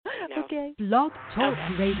Okay. Blog Talk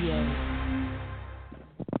Radio.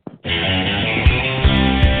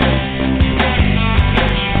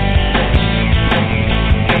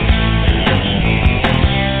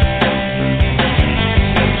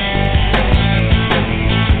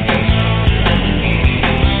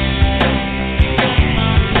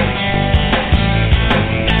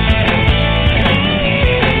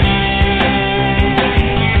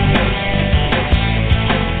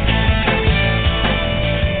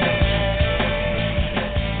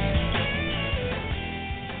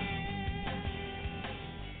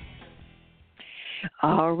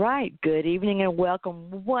 All right. Good evening and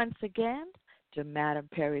welcome once again to Madame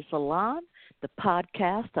Perry Salon, the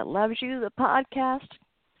podcast that loves you, the podcast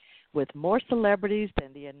with more celebrities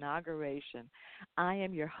than the inauguration. I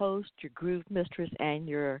am your host, your groove mistress, and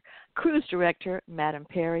your cruise director, Madame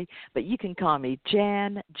Perry, but you can call me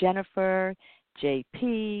Jan, Jennifer,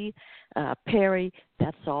 JP, Perry.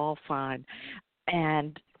 That's all fine.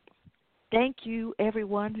 And thank you,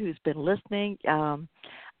 everyone who's been listening.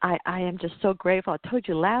 I am just so grateful. I told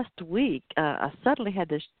you last week, I suddenly had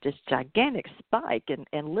this gigantic spike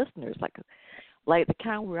in listeners, like the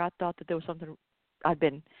kind where I thought that there was something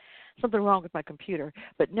wrong with my computer.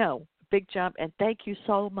 But no, big jump, and thank you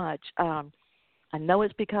so much. I know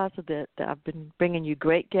it's because of that I've been bringing you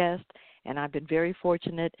great guests, and I've been very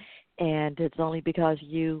fortunate, and it's only because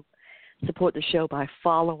you support the show by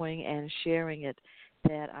following and sharing it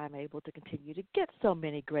that I'm able to continue to get so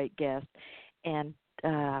many great guests. And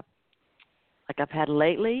like I've had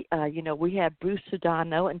lately, we had Bruce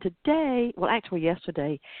Sudano, and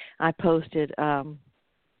yesterday, I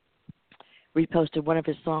reposted one of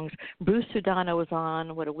his songs. Bruce Sudano was on,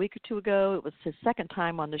 a week or two ago. It was his second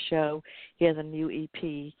time on the show. He has a new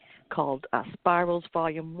EP called Spirals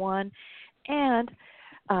Volume 1, and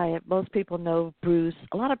most people know Bruce.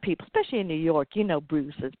 A lot of people, especially in New York,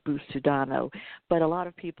 Bruce as Bruce Sudano, but a lot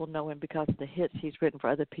of people know him because of the hits he's written for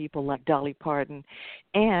other people like Dolly Parton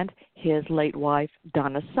and his late wife,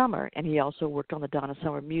 Donna Summer. And he also worked on the Donna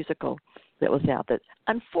Summer musical that was out that,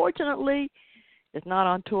 unfortunately, is not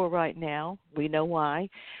on tour right now. We know why.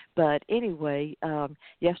 But anyway,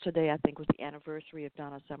 yesterday I think was the anniversary of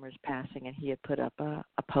Donna Summer's passing, and he had put up a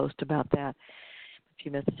post about that. Few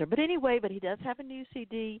minutes there. But anyway, he does have a new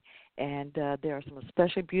CD, and there are some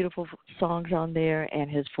especially beautiful songs on there, and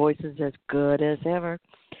his voice is as good as ever.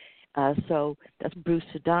 So that's Bruce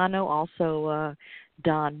Sudano. Also,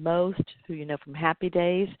 Don Most, who you know from Happy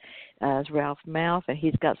Days, is Ralph Mouth, and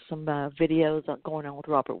he's got some videos going on with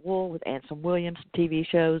Robert Wool, with Anson Williams, TV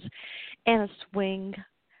shows, and a swing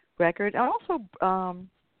record. And also,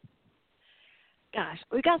 gosh,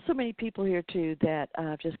 we got so many people here, too, that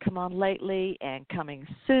have just come on lately and coming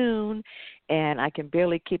soon, and I can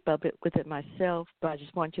barely keep up with it myself, but I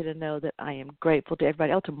just want you to know that I am grateful to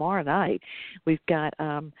everybody. Tomorrow night we've got,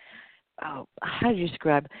 how do you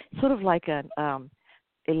describe, sort of like an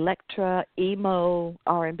Electra, emo,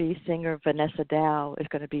 R&B singer, Vanessa Dow is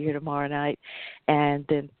going to be here tomorrow night, and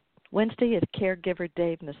then Wednesday is caregiver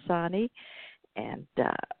Dave Nasani, and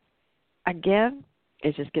again,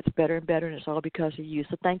 it just gets better and better, and it's all because of you.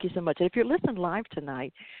 So thank you so much. And if you're listening live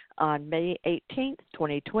tonight on May 18th,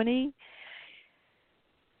 2020,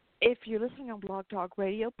 if you're listening on Blog Talk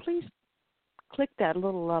Radio, please click that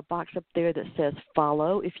little box up there that says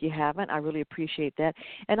follow if you haven't. I really appreciate that.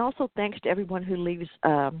 And also thanks to everyone who leaves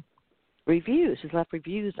reviews, who's left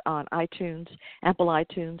reviews on iTunes, Apple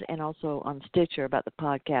iTunes, and also on Stitcher about the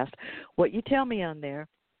podcast. What you tell me on there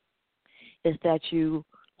is that you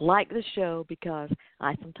like the show because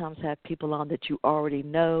I sometimes have people on that you already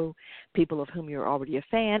know, people of whom you're already a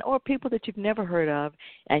fan, or people that you've never heard of,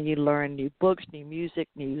 and you learn new books, new music,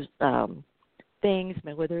 new things,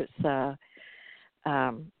 whether it's a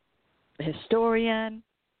historian,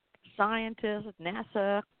 scientist,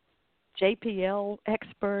 NASA, JPL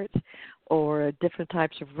experts, or different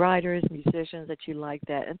types of writers, musicians that you like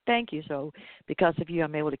that. And thank you. So because of you,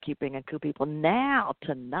 I'm able to keep bringing cool people. Now,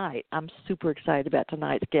 tonight, I'm super excited about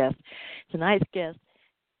tonight's guest. Tonight's guest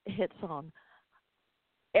hits on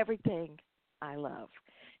everything I love,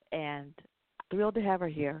 and thrilled to have her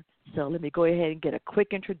here. So let me go ahead and get a quick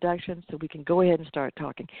introduction so we can go ahead and start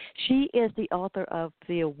talking. She is the author of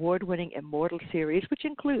the award-winning Immortal series, which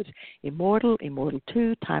includes Immortal, Immortal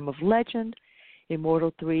 2, Time of Legend,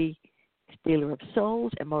 Immortal 3, Stealer of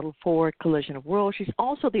Souls, Immortal 4, Collision of Worlds. She's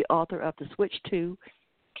also the author of the Switch 2,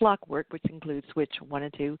 Clockwork, which includes Switch 1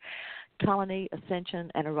 and 2, Colony, Ascension,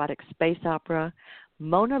 and Erotic Space Opera.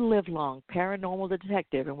 Mona Livelong, Paranormal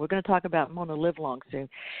Detective, and we're going to talk about Mona Livelong soon,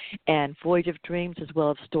 and Voyage of Dreams, as well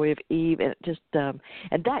as Story of Eve, and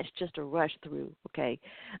and that's just a rush through. Okay,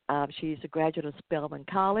 she's a graduate of Spelman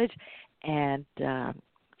College, and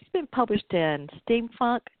she's been published in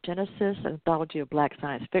Steamfunk, Genesis, Anthology of Black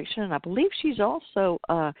Science Fiction, and I believe she's also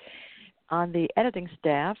on the editing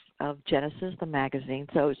staff of Genesis, the magazine.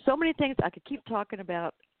 So many things I could keep talking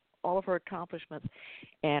about. All of her accomplishments,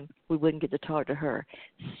 and we wouldn't get to talk to her.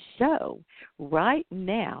 So, right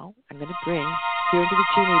now, I'm going to bring here into the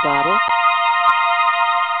genie bottle,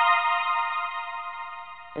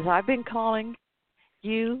 as I've been calling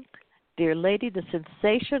you, dear lady, the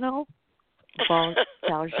sensational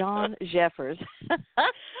Valjeanne Jeffers.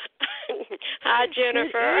 Hi,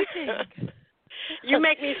 Jennifer. You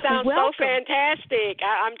make me sound so fantastic.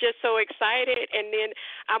 I'm just so excited. And then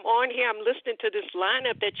I'm on here. I'm listening to this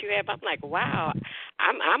lineup that you have. I'm like, wow.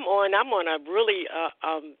 I'm on a really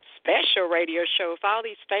special radio show with all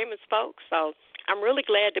these famous folks. So I'm really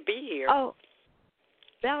glad to be here. Oh,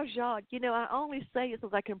 Valjeanne, I only say it so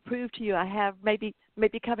I can prove to you I have maybe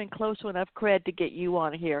coming close to enough cred to get you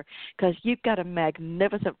on here, because you've got a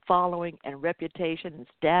magnificent following and reputation and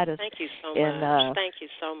status. Thank you so much. Thank you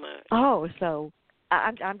so much. Oh, so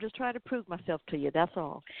I'm just trying to prove myself to you. That's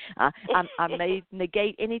all. I may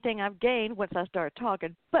negate anything I've gained once I start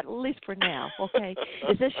talking, but at least for now, okay.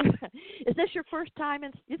 Is this your first time?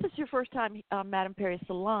 Is this your first time, Madame Perry's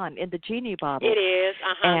Salon in the Genie Bottle? It is.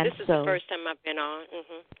 And this is the first time I've been on.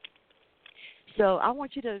 So I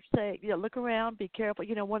want you to say, look around, be careful.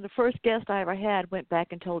 One of the first guests I ever had went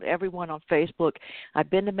back and told everyone on Facebook, I've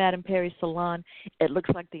been to Madame Perry's Salon. It looks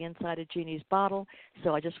like the inside of Genie's bottle.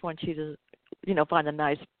 So I just want you to, find a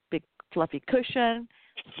nice big fluffy cushion,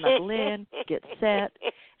 snuggle in, get set,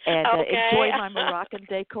 and enjoy my Moroccan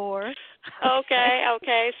decor.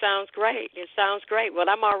 Okay. Sounds great. It sounds great. Well,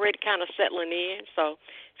 I'm already kind of settling in, so it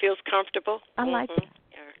feels comfortable. I like that.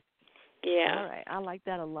 Yeah. All right. I like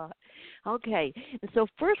that a lot. Okay. So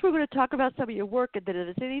first we're going to talk about some of your work, and then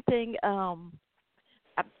if there's anything, I'm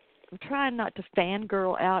trying not to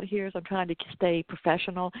fangirl out here, so I'm trying to stay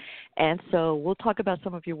professional. And so we'll talk about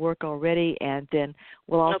some of your work already, and then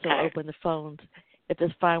we'll also open the phones, if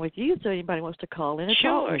it's fine with you, so anybody wants to call in and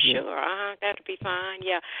talk with you. Sure. That'll be fine.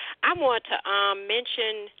 Yeah. I want to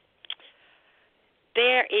mention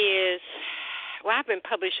there is, I've been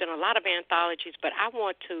publishing a lot of anthologies, but I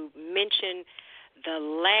want to mention the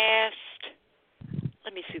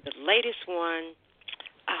latest one.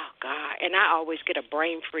 Oh, God, and I always get a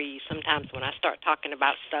brain freeze sometimes when I start talking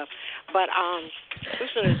about stuff. But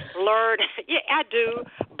this one is Blurred. Yeah, I do.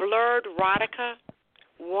 Blurred Erotica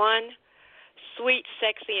 1, Sweet,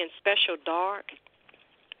 Sexy, and Special Dark.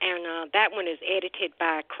 And that one is edited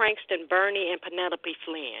by Crankston Burney and Penelope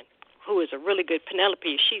Flynn, who is a really good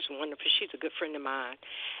Penelope. She's wonderful. She's a good friend of mine.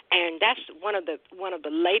 And that's one of the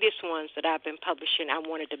latest ones that I've been publishing I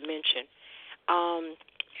wanted to mention.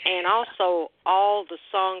 And also all the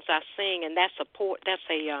songs I sing, and that's a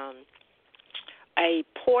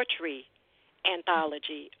poetry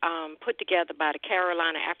anthology put together by the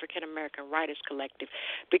Carolina African American Writers Collective.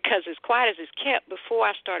 Because as quiet as it's kept, before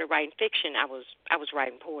I started writing fiction, I was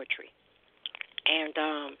writing poetry. And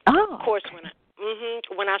of course, when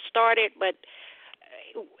I started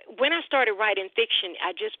writing fiction,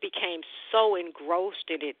 I just became so engrossed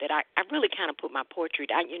in it that I really kind of put my poetry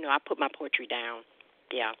down. I put my poetry down.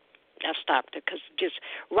 Yeah, I stopped it because just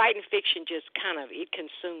writing fiction just kind of, it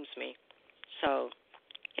consumes me. So,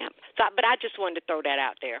 yeah. But I just wanted to throw that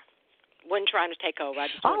out there. Wasn't trying to take over. I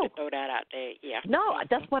just wanted to throw that out there. Yeah. No,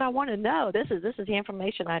 that's what I want to know. This is the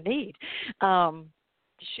information I need to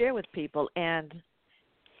share with people. And,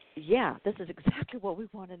 yeah, this is exactly what we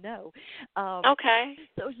want to know. Okay.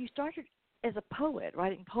 So you started as a poet,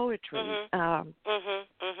 writing poetry. Yep,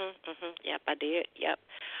 I did. Yep.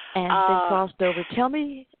 And then crossed over. Tell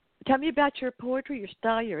me about your poetry, your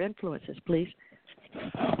style, your influences, please.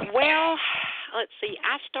 Well, let's see.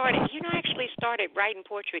 I actually started writing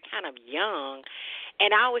poetry kind of young,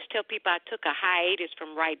 and I always tell people I took a hiatus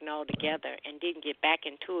from writing altogether and didn't get back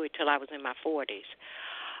into it till I was in my 40s.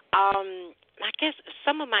 I guess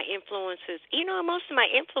some of my influences, most of my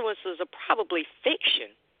influences are probably fiction.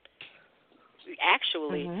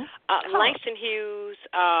 Actually, Langston Hughes,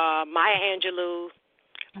 Maya Angelou,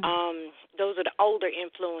 those are the older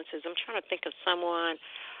influences. I'm trying to think of someone.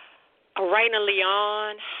 Raina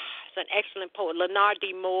Leon is an excellent poet. Leonard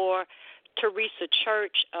D. Moore, Teresa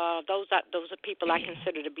Church. Those are people I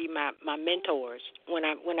consider to be my mentors when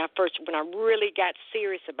I really got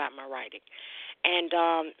serious about my writing, and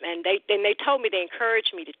they told me, they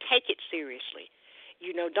encouraged me to take it seriously.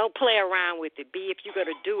 You know, don't play around with it. If you're going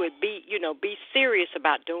to do it, be serious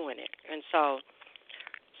about doing it. And so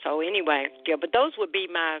anyway, yeah. But those would be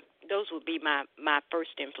my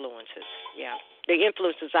first influences. Yeah, the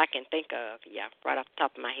influences I can think of. Yeah, right off the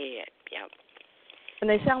top of my head. Yeah. And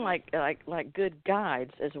they sound like good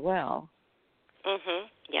guides as well. Mhm.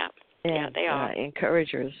 Yeah. And, yeah, they are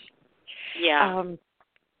encouragers. Yeah.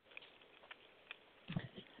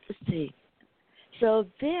 Let's see. So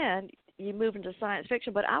then you move into science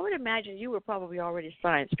fiction, but I would imagine you were probably already a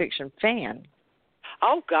science fiction fan.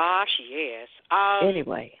 Oh gosh, yes.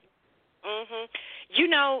 Anyway. Mhm. You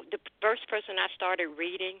know, the first person I started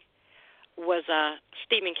reading was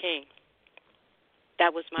Stephen King.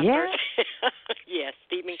 That was my first. Yes,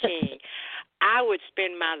 Stephen King. I would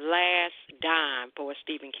spend my last dime for a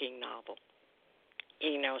Stephen King novel.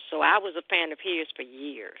 You know, so I was a fan of his for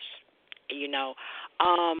years. You know,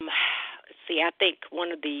 I think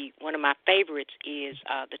one of my favorites is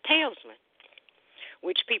The Talesman,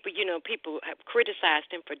 which people have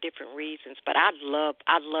criticized him for different reasons, but I love.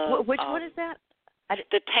 Which one is that?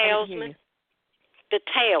 The Talesman. The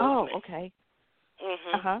Talesman. Oh, okay.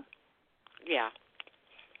 Mhm. Yeah.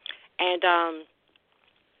 And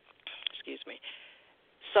excuse me.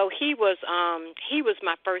 So he was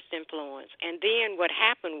my first influence, and then what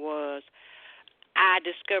happened was I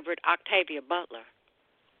discovered Octavia Butler,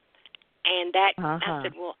 and that I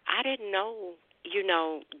said, well, I didn't know,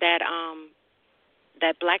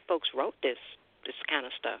 that black folks wrote this kind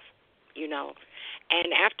of stuff,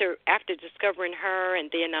 And after discovering her,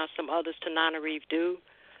 and then some others, Tanana Reeve Dew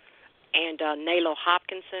and Nalo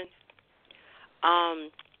Hopkinson,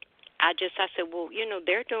 I said, well,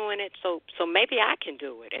 they're doing it, so maybe I can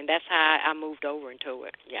do it, and that's how I moved over into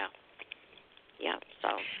it. Yeah. So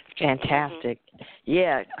fantastic.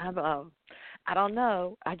 Yeah, I don't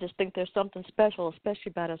know. I just think there's something special, especially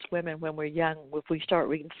about us women when we're young. If we start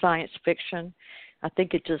reading science fiction, I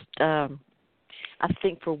think it just, I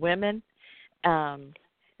think for women,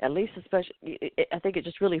 at least especially, I think it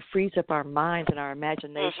just really frees up our minds and our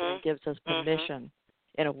imagination and gives us permission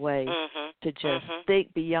in a way to just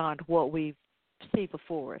think beyond what we see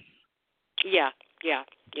before us. Yeah.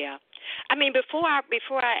 I mean, before I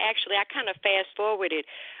kind of fast forwarded.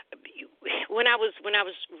 When I was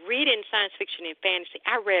reading science fiction and fantasy,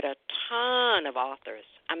 I read a ton of authors.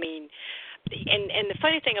 I mean, and the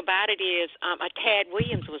funny thing about it is, Tad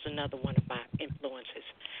Williams was another one of my influences.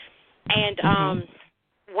 And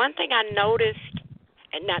one thing I noticed,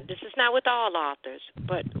 and this is not with all authors,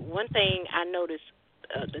 but one thing I noticed,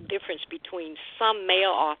 the difference between some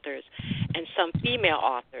male authors and some female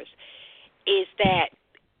authors is that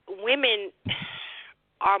women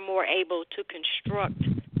are more able to construct,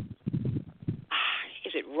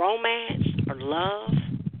 is it romance or love,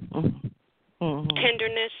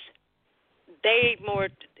 tenderness?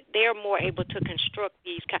 They're more able to construct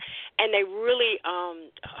these kind, and they really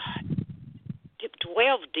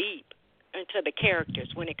delve deep into the characters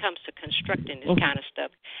when it comes to constructing this kind of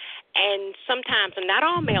stuff. And sometimes, and not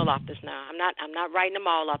all male authors now, I'm not writing them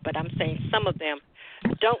all up, but I'm saying some of them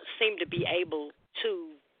don't seem to be able to.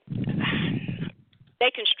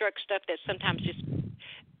 They construct stuff that's sometimes just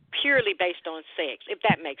purely based on sex, if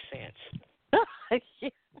that makes sense.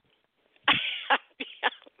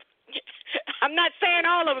 I'm not saying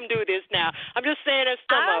all of them do this now. I'm just saying there's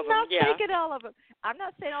some of them. I'm not saying all of them. I'm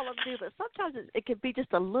not saying all of them do, but sometimes it can be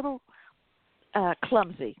just a little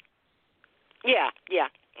clumsy. Yeah.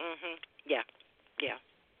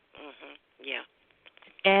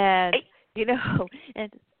 And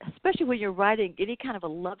and especially when you're writing any kind of a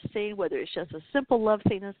love scene, whether it's just a simple love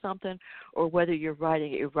scene or something, or whether you're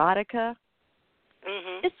writing erotica,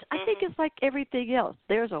 I think it's like everything else.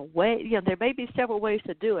 There's a way, there may be several ways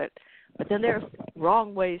to do it, but then there's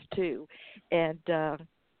wrong ways too. And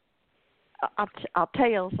I'll tell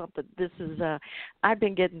you something. This is I've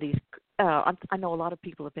been getting these. I know a lot of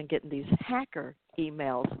people have been getting these hacker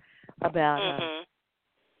emails about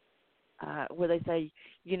where they say,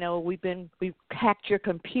 we've hacked your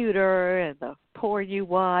computer and the porn you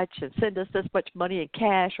watch, and send us this much money in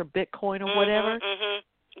cash or Bitcoin or whatever.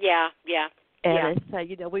 Yeah. And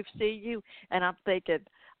they say, we've seen you, and I'm thinking,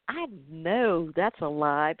 I know that's a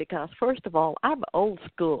lie because, first of all, I'm old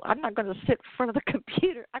school. I'm not going to sit in front of the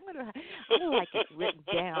computer. I'm going to like it written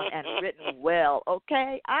down and written well,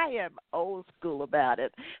 okay? I am old school about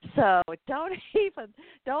it. So don't even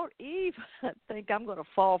think I'm going to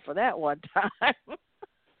fall for that one time.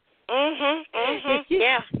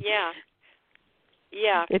 Yeah.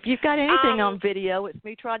 Yeah. If you've got anything on video, it's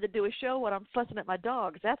me trying to do a show when I'm fussing at my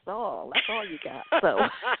dogs. That's all. That's all you got. So.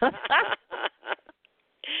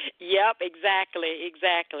 Yep. Exactly.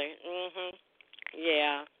 Mhm.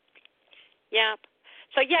 Yeah. Yep.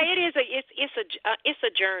 So yeah, it is it's a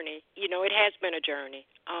journey. You know, it has been a journey.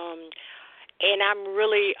 And I'm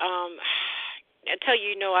really I tell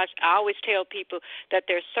you, I always tell people that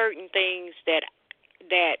there's certain things that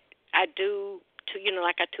I do to,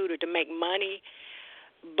 like I tutor to make money,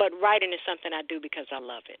 but writing is something I do because I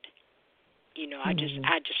love it. I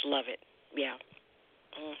just love it. Yeah.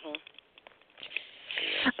 Mhm.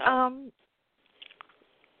 So.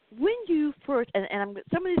 When you first, and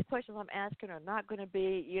some of these questions I'm asking are not going to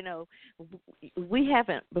be, we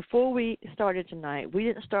haven't, before we started tonight, we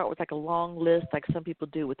didn't start with like a long list like some people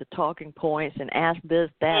do with the talking points and ask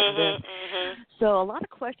this, that, and this. So a lot of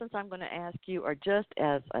questions I'm going to ask you are just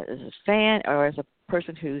as a fan or as a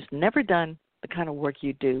person who's never done the kind of work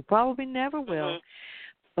you do, probably never will,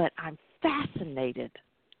 but I'm fascinated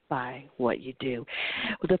by what you do.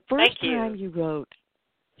 The first time you wrote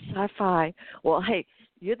Sci-Fi, well, hey,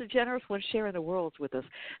 you're the generous one sharing the worlds with us.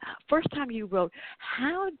 First time you wrote,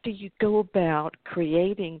 how do you go about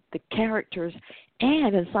creating the characters,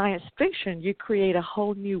 and in science fiction, you create a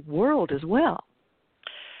whole new world as well?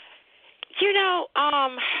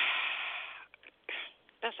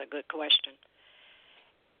 That's a good question.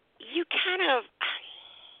 You kind of,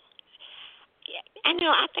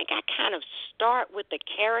 I think I kind of start with the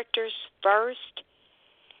characters first,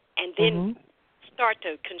 and then start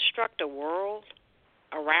to construct a world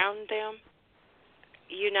around them,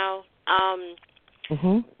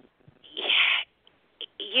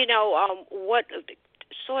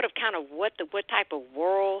 what type of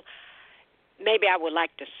world maybe I would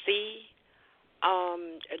like to see,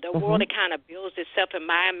 the world that kind of builds itself in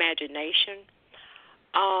my imagination,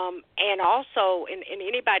 and also, and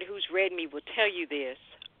anybody who's read me will tell you this,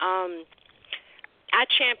 I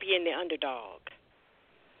champion the underdog,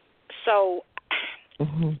 so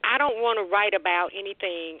I don't want to write about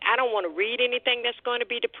anything. I don't want to read anything that's going to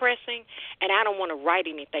be depressing, and I don't want to write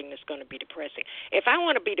anything that's going to be depressing. If I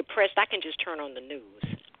want to be depressed, I can just turn on the news.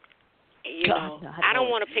 I don't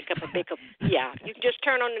want to pick up a big, you can just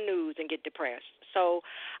turn on the news and get depressed. So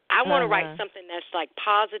I want to write something that's like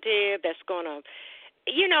positive, that's going to,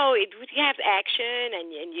 you have action, and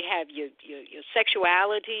you have your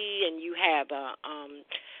sexuality, and you have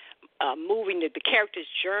moving the character's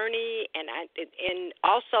journey, and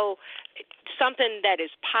also something that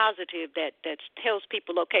is positive that tells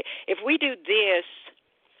people, okay, if we do this,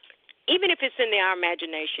 even if it's in our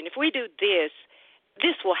imagination, if we do this,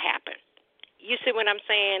 this will happen. You see what I'm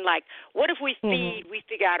saying? Like, what if we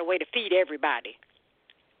figure out a way to feed everybody?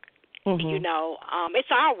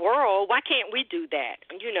 It's our world. Why can't we do that?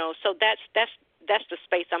 So that's the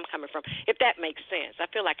space I'm coming from. If that makes sense. I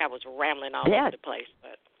feel like I was rambling all over the place,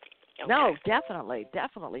 but. Okay. No, definitely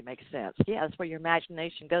makes sense. Yeah, that's where your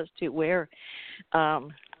imagination goes to. Where,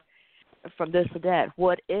 from this to that,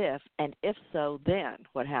 what if, and if so, then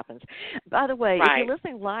what happens? By the way, if you're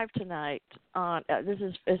listening live tonight on this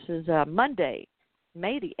is Monday,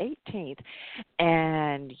 May the 18th,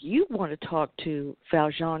 and you want to talk to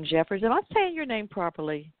Valjeanne Jeffers. Am I saying your name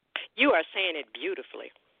properly? You are saying it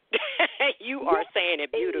beautifully. You are saying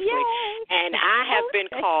it beautifully, and I have been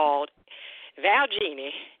called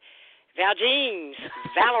Valijeanne. Valjeanne,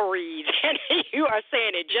 Valerie's, and you are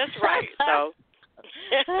saying it just right. So,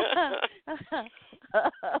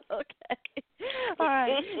 okay, all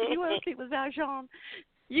right. You want to speak with Valjeanne?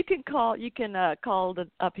 You can call. Call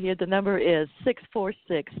up here. The number is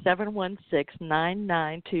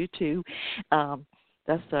 646-716-9922.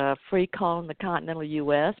 That's a free call in the continental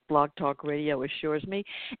U.S. Blog Talk Radio assures me.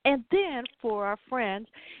 And then for our friends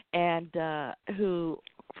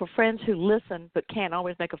for friends who listen but can't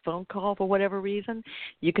always make a phone call for whatever reason,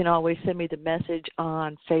 you can always send me the message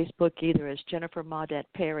on Facebook either as Jennifer Maudette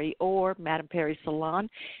Perry or Madam Perry Salon,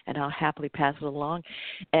 and I'll happily pass it along.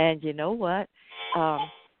 And you know what?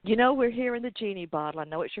 We're here in the Genie bottle. I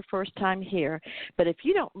know it's your first time here, but if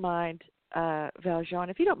you don't mind, Valjeanne,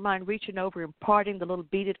 if you don't mind reaching over and parting the little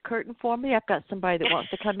beaded curtain for me, I've got somebody that wants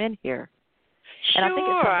to come in here. Sure, and I think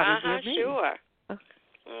it's somebody near me. Sure.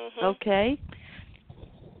 Okay.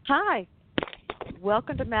 Hi.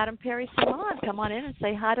 Welcome to Madam Perry Salon. Come on in and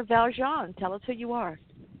say hi to Valjeanne. Tell us who you are.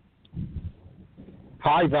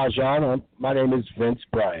 Hi, Valjeanne. My name is Vince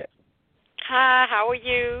Bryant. Hi, how are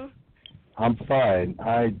you? I'm fine.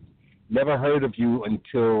 I never heard of you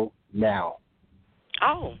until now.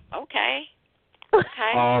 Oh, okay.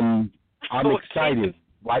 Okay. I'm excited.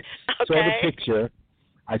 I saw the picture.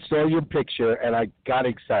 I saw your picture, and I got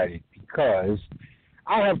excited because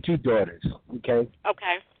I have 2 daughters, okay?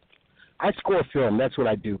 Okay. I score film. That's what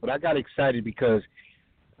I do. But I got excited because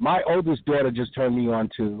my oldest daughter just turned me on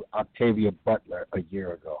to Octavia Butler a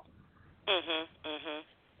year ago.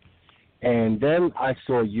 And then I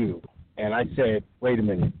saw you, and I said, wait a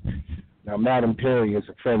minute. Now, Madam Perry is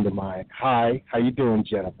a friend of mine. Hi. How you doing,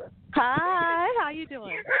 Jennifer? Hi. How you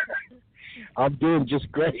doing? I'm doing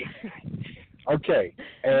just great. Okay.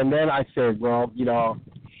 And then I said, well, you know,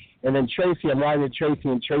 and then Tracy, I'm writing to Tracy,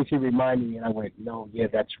 and Tracy reminded me, and I went, no, yeah,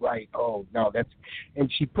 that's right. Oh, no, that's,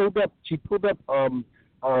 and she pulled up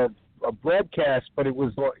a broadcast, but it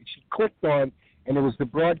was, she clicked on, and it was the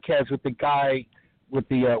broadcast with the guy with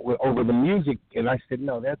the over the music, and I said,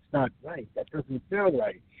 no, that's not right. That doesn't sound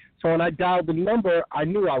right. So when I dialed the number, I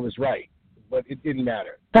knew I was right, but it didn't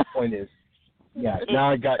matter. The point is, yeah, now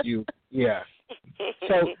I got you. Yeah.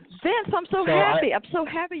 So Vince, I'm so happy. I'm so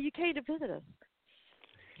happy you came to visit us.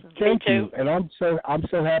 Thank you, and I'm so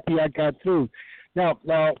happy I got through. Now,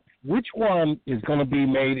 which one is going to be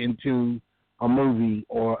made into a movie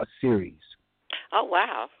or a series? Oh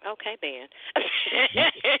wow! Okay, then.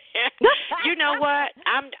 You know what?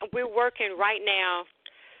 We're working right now.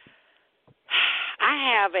 I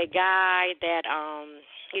have a guy that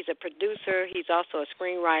he's a producer. He's also a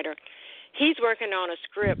screenwriter. He's working on a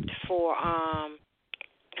script for I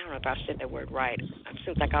don't know if I said that word right. It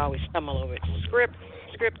seems like I always stumble over it. Script,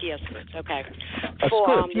 yes, okay. A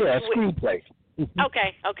screenplay.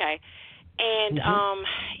 Okay. And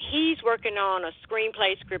he's working on a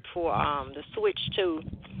screenplay script for the Switch 2.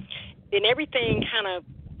 Then everything kind of,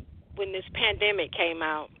 when this pandemic came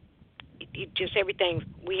out, it just everything,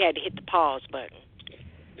 we had to hit the pause button.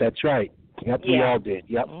 That's right. Yep, yeah. We all did.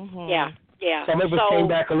 Yep. Mm-hmm. Yeah. Some of us came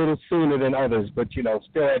back a little sooner than others, but, still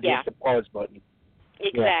had to hit the pause button.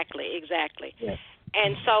 Exactly. Yeah.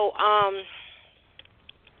 And so,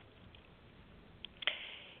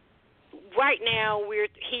 right now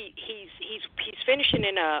he's finishing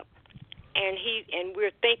it up, and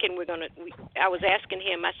we're thinking I was asking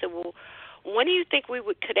him. I said, well, when do you think we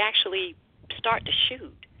could actually start to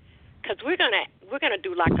shoot? Because we're gonna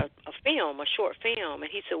do like a short film, and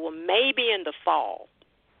he said, well, maybe in the fall.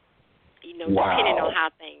 Wow. Depending on how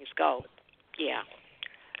things go. Yeah.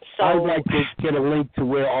 So I'd like to get a link to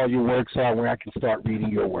where all your works are, where I can start reading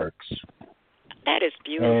your works. That is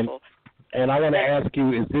beautiful. And I want to ask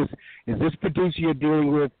you: is this producer you're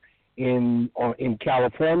dealing with in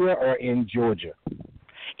California or in Georgia?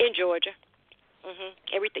 In Georgia.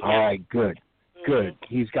 Everything. All right, good.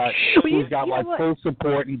 He's got my full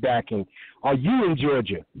support and backing. Are you in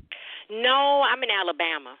Georgia? No, I'm in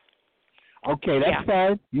Alabama. Okay, that's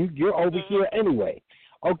fine. You're over here anyway.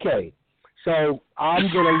 Okay, so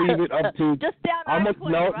I'm gonna leave it up to. Just down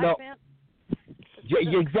I-20, right, man?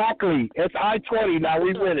 Yeah, exactly. It's I-20 now.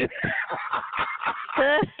 We win it.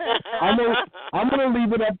 I'm gonna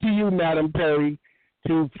leave it up to you, Madam Perry,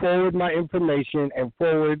 to forward my information and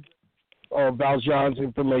forward Valjeanne's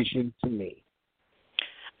information to me.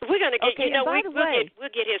 We're gonna get. Okay, we'll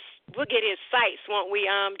get his sites, won't we,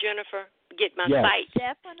 Jennifer? Get my site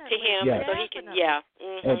to him so he can. Yeah.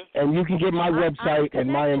 And you can get my website and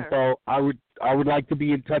my info. I would like to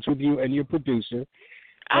be in touch with you and your producer.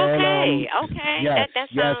 Okay. Yes, that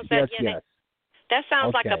sounds yes. That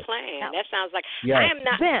sounds like a plan. That sounds like yes. I am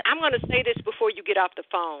not. I'm going to say this before you get off the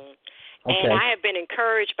phone. And I have been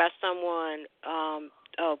encouraged by someone,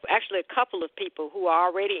 actually a couple of people who are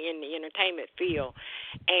already in the entertainment field.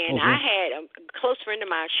 And I had a close friend of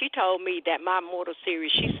mine. She told me that my Mortal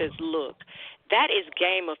series. She says, "Look, that is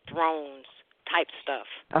Game of Thrones type stuff."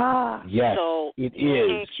 Yes. So it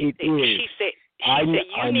is. She said.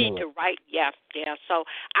 You need to write. Yeah. So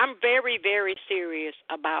I'm very, very serious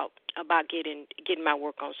about getting my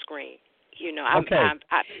work on screen.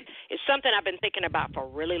 It's something I've been thinking about for a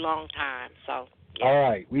really long time. So. Yeah. All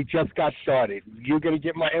right, we just got started. You're going to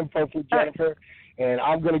get my info from Jennifer, and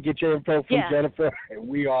I'm going to get your info from Jennifer,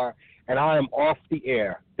 and I am off the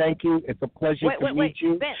air. Thank you. It's a pleasure to meet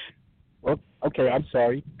you. Ben. Oh, okay, I'm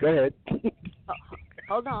sorry. Go ahead.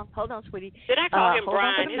 Hold on, sweetie. Did I call him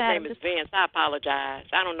Brian? His name is Vince. I apologize.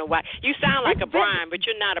 I don't know why. You sound like a Brian, but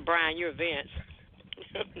you're not a Brian. You're a Vince.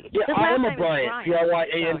 Yeah, I am a Brian.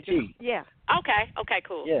 Bryant. Yeah. Okay,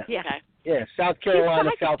 cool. Yeah. Okay. Yeah, South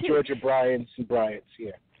Carolina, South Georgia, Bryants and Bryants,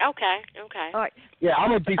 yeah. Okay. All right. Yeah,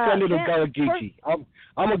 I'm a descendant of Gullah Geechee.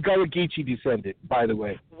 I'm a Gullah Geechee descendant, by the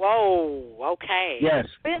way. Whoa, okay. Yes,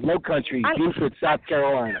 Low Country, Beaufort, South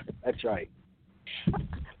Carolina. That's right.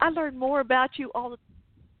 I learned more about you all the time.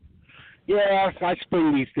 Yeah, I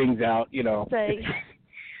spring these things out, Say.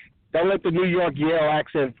 Don't let the New York Yale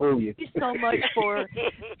accent fool you. Thank you so much for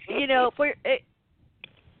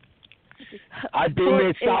I've been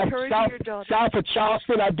there south of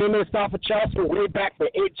Charleston. I've been there south of Charleston way back for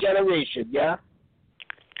 8 generations, yeah?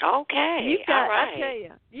 Okay, all right. I tell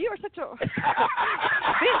you, you are such a...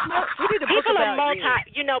 people are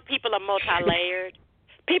multi-layered.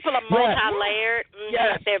 People are multi-layered.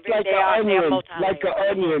 Yes, they're like an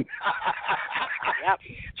onion. Yep.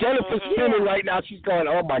 Jennifer's spinning right now. She's going,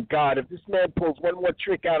 oh, my God, if this man pulls one more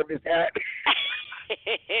trick out of his hat.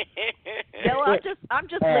 No, I'm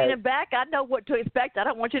just leaning back. I know what to expect. I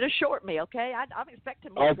don't want you to short me, okay? I'm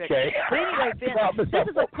expecting more tricks. But anyway, Vince, this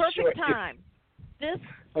is a perfect time. This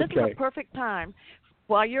is a perfect time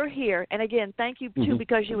while you're here. And again, thank you too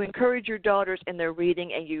because you encourage your daughters in their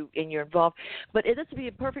reading and you're involved. But it is to be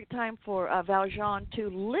a perfect time for Valjeanne to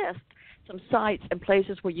list some sites and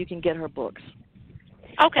places where you can get her books.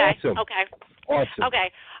 Okay. Awesome. Awesome.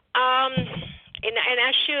 Okay. And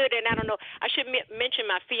I should mention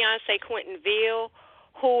my fiance Quentin Ville,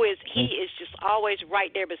 he is just always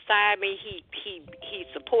right there beside me. He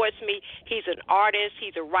supports me. He's an artist.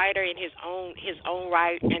 He's a writer in his own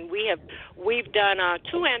right. And we've done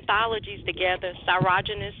 2 anthologies together. Sycorax,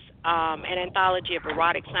 an anthology of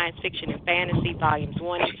erotic science fiction and fantasy, volumes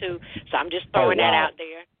 1 and 2. So I'm just throwing that out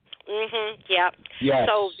there. Yep. Yes.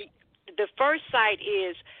 So the first site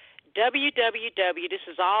is www. This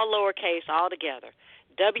is all lowercase all together.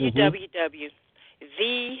 www.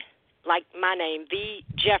 Like my name, the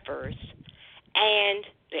Jeffers, and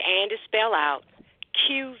the and is spelled out,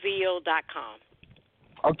 qville.com.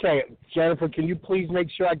 Okay, Jennifer, can you please make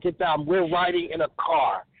sure I get down? We're riding in a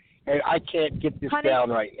car, and I can't get this down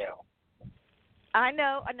right now. I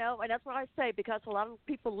know, and that's what I say, because a lot of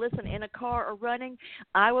people listen in a car or running.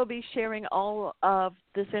 I will be sharing all of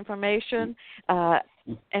this information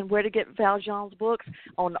and where to get Valjeanne's books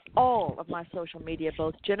on all of my social media,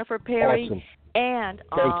 both Jennifer Perry and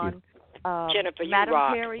on Jennifer, Madam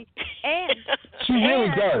rock. Perry. And she really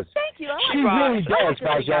does. Thank you. She really does,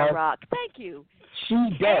 Valjeanne. Thank you. She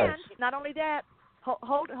does. And not only that,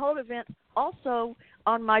 hold event also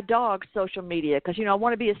on my dog's social media, because I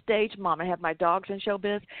want to be a stage mom and have my dogs in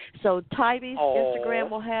showbiz. So Tybee's Instagram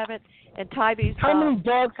will have it, and Tybee's. How many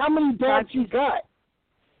dogs you got?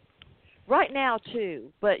 Right now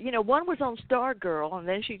 2, but one was on Stargirl, and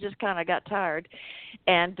then she just kind of got tired,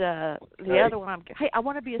 and the other one, I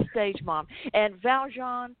want to be a stage mom. And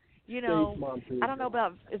Valjeanne, I don't know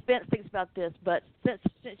about if Vince thinks about this, but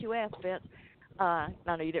since you asked, Vince. I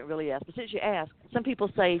know you didn't really ask, but since you asked, some people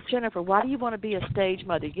say, Jennifer, why do you want to be a stage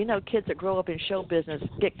mother? Kids that grow up in show business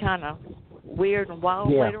get kind of weird and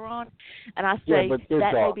wild later on. And I say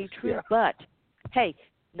that may be true, but, hey,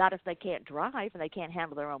 not if they can't drive and they can't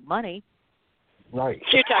handle their own money. Right.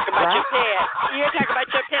 You're talking about your pet. You're talking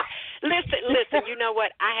about your pet. Listen, you know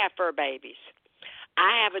what? I have fur babies.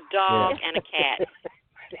 I have a dog and a cat,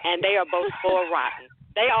 and they are both spoiled rotten.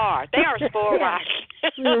 They are spoiled rotten.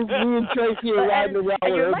 Me and Tracy are riding around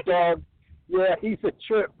with her dog. Yeah, he's a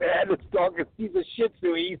trip, man. This dog he's a Shih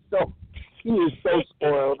Tzu. He is so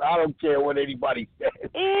spoiled. I don't care what anybody says.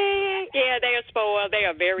 Yeah, they are spoiled. They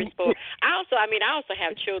are very spoiled. I also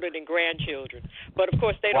have children and grandchildren, but of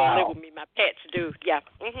course they don't live with me. My pets do. Yeah.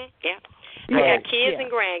 I have kids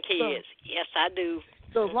and grandkids. Yes, I do.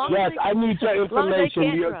 So as long as I need your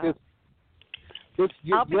information. This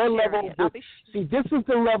is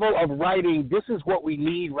the level of writing. This is what we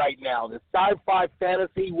need right now. The sci-fi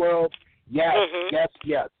fantasy world. Yes,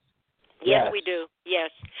 yes. Yes, we do.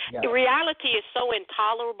 Yes. The reality is so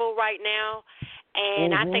intolerable right now,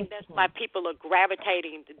 and I think that's why people are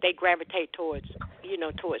gravitating. They gravitate towards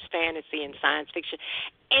fantasy and science fiction,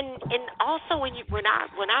 and also when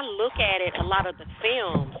I look at it, a lot of the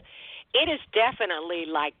films, it is definitely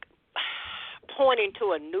like pointing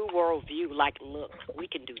to a new world view. Like, look, we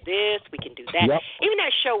can do this, we can do that. Yep. Even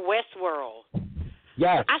that show Westworld.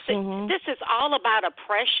 Yes. I said this is all about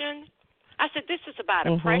oppression. I said, this is about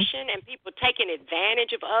oppression and people taking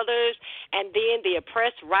advantage of others, and then the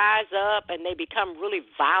oppressed rise up and they become really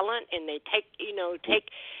violent and they take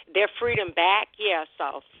their freedom back. Yeah,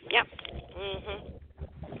 so, yep.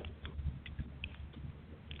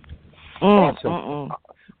 Awesome.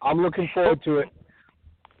 I'm looking forward to it.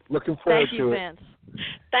 Thank you, Vince.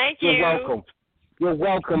 Thank you. You're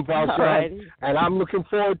welcome, Valjeanne. And I'm looking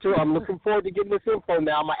forward to getting this info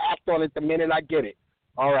now. I'm going to act on it the minute I get it.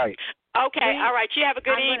 All right. Okay, all right. You have a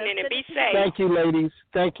good evening and be safe. Thank you, ladies.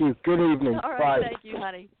 Thank you. Good evening. All right, bye. Thank you,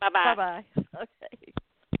 honey. Bye-bye. Bye-bye. Okay.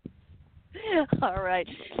 All right.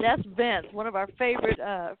 That's Vince, one of our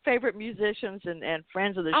favorite musicians and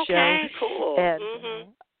friends of the show. Okay, cool.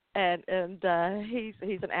 And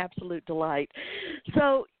he's an absolute delight.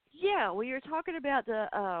 So, we were talking about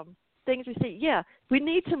things we see. Yeah, we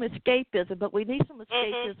need some escapism, but we need some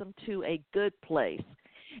escapism to a good place.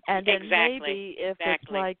 And then maybe if it's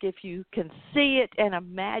like if you can see it and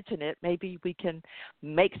imagine it, maybe we can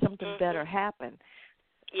make something better happen.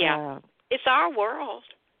 Yeah, it's our world.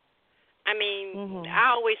 I mean,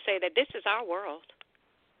 I always say that this is our world.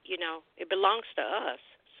 You know, it belongs to us.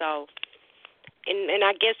 So, and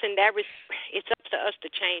I guess in that it's up to us to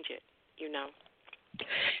change it. You know.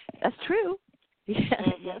 That's true.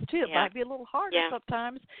 Yeah, that's true. It might be a little harder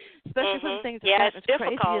sometimes, especially when things are as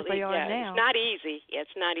crazy as they are now. It's not easy.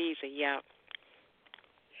 It's not easy. Yeah.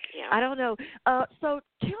 I don't know. So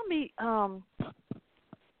tell me,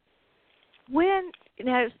 when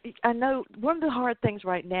now I know one of the hard things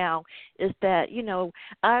right now is that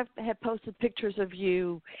I've had posted pictures of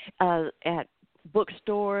you at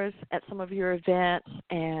bookstores, at some of your events,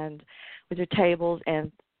 and with your tables,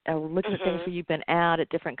 and looking at things where you've been out at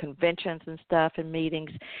different conventions and stuff and meetings,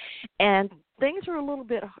 and things are a little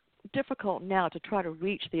bit difficult now to try to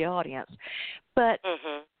reach the audience. But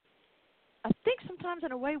I think sometimes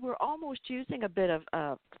in a way we're almost using a bit of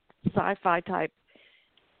sci-fi type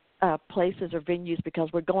places or venues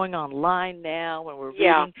because we're going online now and we're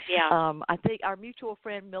reading. I think our mutual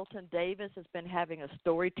friend Milton Davis has been having a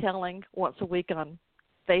storytelling once a week on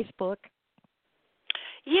Facebook.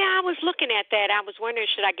 Yeah, I was looking at that. I was wondering,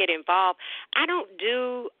 should I get involved? I don't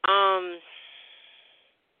do, I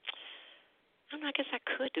guess I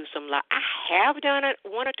could do some live. I have done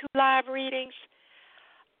one or two live readings.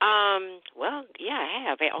 Well, yeah, I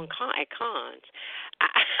have at cons.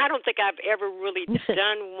 I don't think I've ever really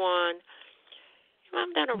done one.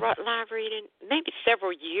 I've done a live reading maybe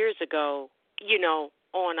several years ago,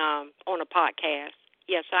 on a podcast.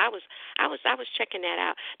 Yeah, so I was checking that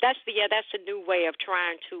out. That's a new way of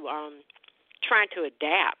trying to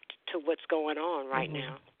adapt to what's going on right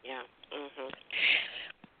now. Yeah.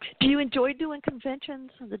 Do you enjoy doing conventions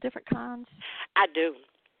and the different cons? I do.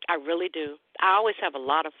 I really do. I always have a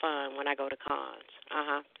lot of fun when I go to cons.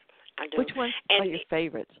 I do. Which ones are your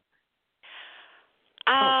favorites?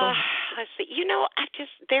 Let's see.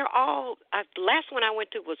 They're all. The last one I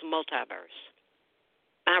went to was Multiverse.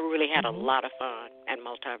 I really had a lot of fun at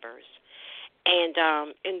Multiverse. And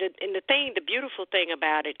the beautiful thing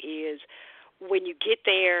about it is when you get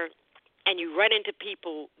there and you run into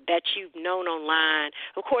people that you've known online.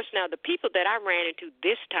 Of course, now the people that I ran into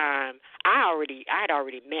this time, I'd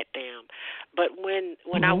already met them. But when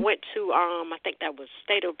I went to I think that was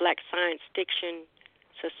State of Black Science Fiction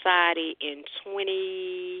Society in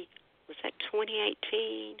 2018? Was it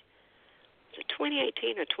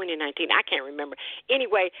 2018 or 2019? I can't remember.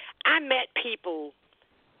 Anyway, I met people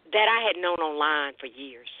that I had known online for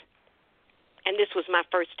years. And this was my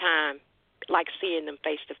first time, like, seeing them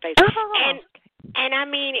face to face. And I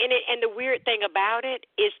mean, and the weird thing about it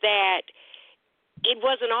is that it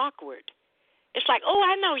wasn't awkward. It's like, oh,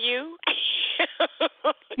 I know you.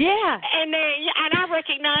 Yeah. And I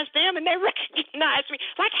recognized them, and they recognized me.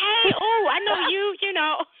 Like, hey, oh, I know you,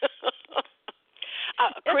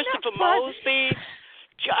 Christopher Mosby,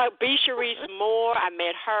 B. Cherise Moore, I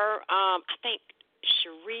met her. I think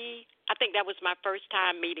Cherie, I think that was my first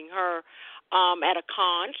time meeting her at a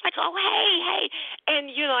con. It's like, oh, hey. And,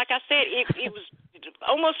 like I said, it was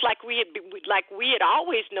almost like we had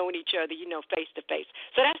always known each other, face to face.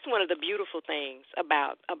 So that's one of the beautiful things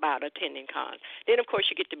about attending cons. Then, of course,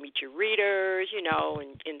 you get to meet your readers,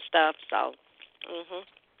 and stuff. So,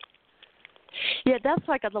 Yeah, that's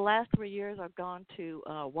like the last 3 years I've gone to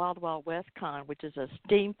Wild Wild West Con, which is a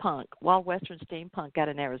steampunk, Wild Western steampunk out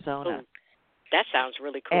in Arizona. Ooh, that sounds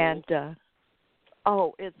really cool. And,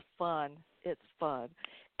 it's fun. It's fun.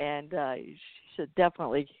 And you should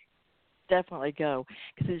definitely go.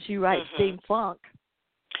 Because as you write steampunk.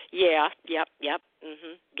 Yeah, yep. Yeah.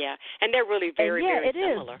 And they're really very, very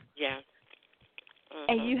similar. Is. Yeah.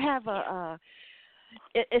 And you have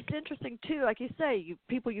it's interesting, too, like you say,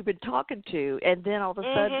 people you've been talking to, and then all of a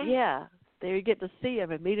sudden, there you get to see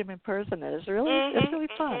them and meet them in person. And it's really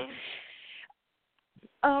fun.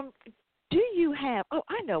 Do you have,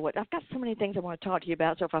 I know what, I've got so many things I want to talk to you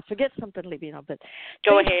about, so if I forget something, leave me, but.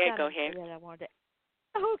 Go ahead. That I wanted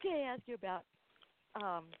to ask you about,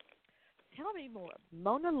 tell me more,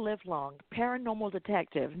 Mona Livelong, paranormal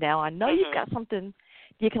detective. Now, I know you've got something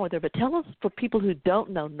you can with her, but tell us, for people who don't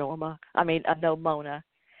know know Mona,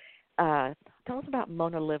 tell us about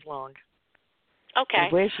Mona Livelong. Okay.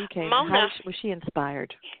 And where she came, how was she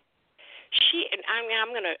inspired?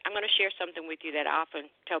 I'm gonna share something with you that I often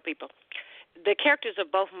tell people. The characters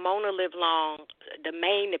of both Mona Livelong,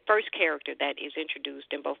 the first character that is introduced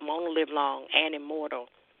in both Mona Livelong and Immortal,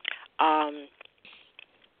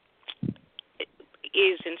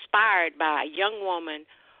 is inspired by a young woman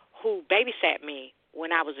who babysat me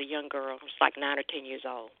when I was a young girl. I was like 9 or 10 years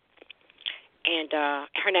old. And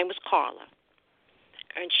her name was Carla.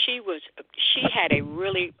 And she had a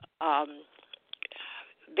really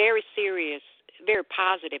very serious, very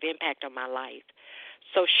positive impact on my life.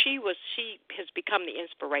 So she has become the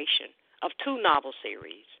inspiration of 2 novel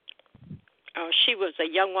series. She was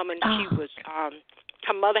a young woman. She was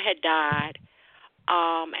her mother had died,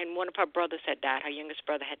 and one of her brothers had died. Her youngest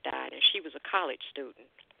brother had died, and she was a college student.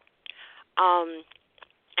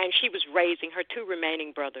 And she was raising her 2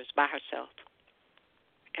 remaining brothers by herself.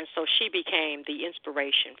 And so she became the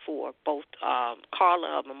inspiration for both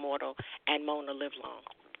Carla of Immortal and Mona Live Long.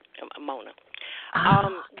 Mona.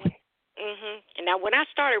 And now when I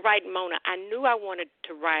started writing Mona, I knew I wanted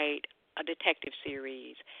to write a detective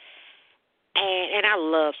series. And I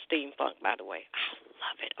love steampunk, by the way. I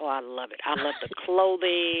love it. Oh, I love it. I love the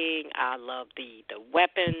clothing. I love the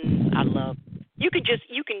weapons. I love you can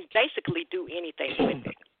basically do anything with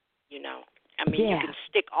it, you know. I mean, you can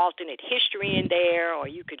stick alternate history in there, or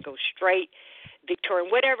you could go straight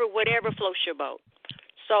Victorian, whatever floats your boat.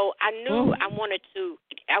 So I knew I wanted to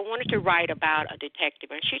write about a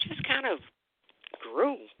detective, and she just kind of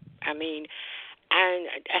grew. I mean, and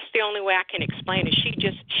that's the only way I can explain it. She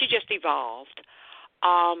just evolved.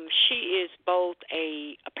 She is both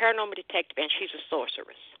a paranormal detective and she's a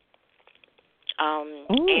sorceress.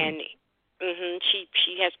 And she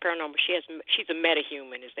has paranormal. She's a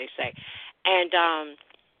metahuman, as they say, and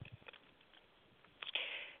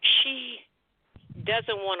she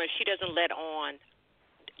doesn't let on.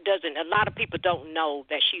 A lot of people don't know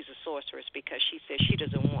that she's a sorceress because she says she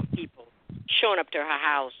doesn't want people showing up to her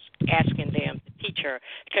house asking them to teach her,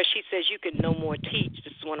 because she says you can no more teach.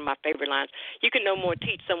 This is one of my favorite lines. You can no more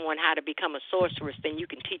teach someone how to become a sorceress than you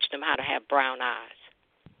can teach them how to have brown eyes.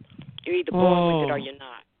 You're either born with it or you're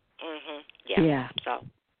not. Yeah.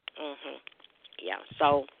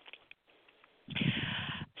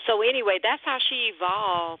 So anyway, that's how she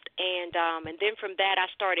evolved, and then from that I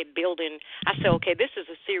started building. I said, okay, this is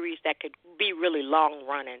a series that could be really long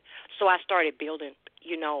running. So I started building,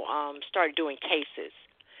 started doing cases.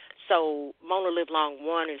 So Mona Live Long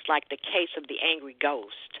 1 is like the case of the angry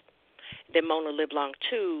ghost. Then Mona Live Long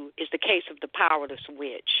 2 is the case of the powerless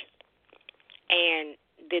witch. And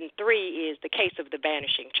then 3 is the case of the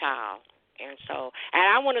vanishing child. And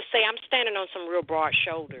I want to say I'm standing on some real broad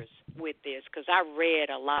shoulders with this, because I've read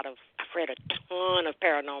a ton of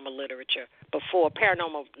paranormal literature before,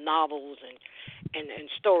 paranormal novels and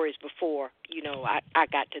stories before, I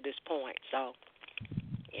got to this point. So,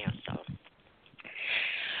 yeah,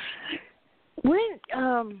 When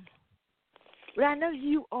I know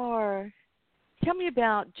you are, tell me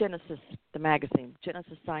about Genesis, the magazine,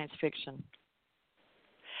 Genesis Science Fiction.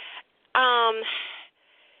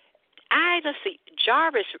 Let's see,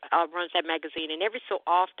 Jarvis runs that magazine, and every so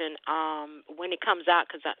often when it comes out,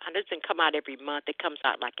 because it doesn't come out every month, it comes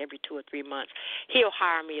out like every 2 or 3 months, he'll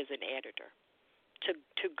hire me as an editor to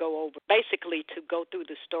go over, basically to go through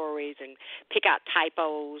the stories and pick out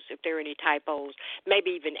typos, if there are any typos, maybe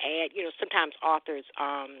even add, sometimes authors,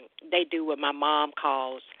 they do what my mom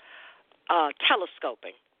calls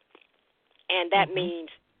telescoping, and that means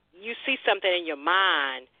you see something in your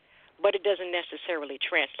mind, but it doesn't necessarily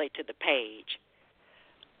translate to the page.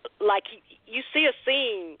 Like you see a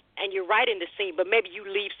scene and you're writing the scene, but maybe you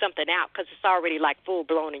leave something out because it's already like full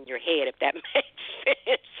blown in your head, if that makes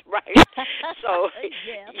sense, right? So,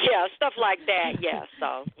 yeah, stuff like that. Yeah.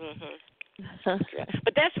 So,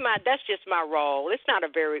 but that's just my role. It's not a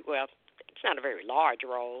very large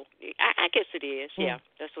role. I guess it is. Yeah,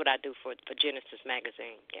 that's what I do for Genesis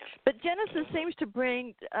magazine. Yeah. But Genesis seems to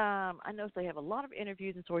bring. I know they have a lot of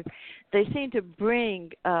interviews and stories. They seem to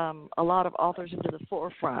bring a lot of authors into the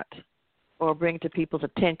forefront, or bring to people's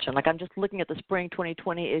attention. Like I'm just looking at the spring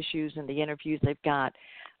 2020 issues and the interviews they've got.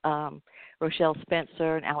 Rochelle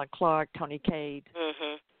Spencer and Alan Clark, Tony Cade.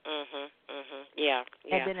 Yeah.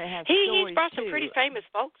 And then it has he's brought some pretty famous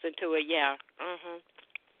folks into it. Yeah.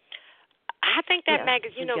 I think that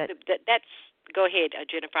magazine, that's, go ahead,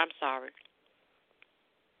 Jennifer, I'm sorry.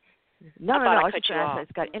 No, I was just going to say,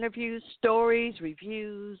 it's got interviews, stories,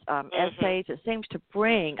 reviews, essays. It seems to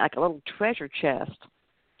bring like a little treasure chest.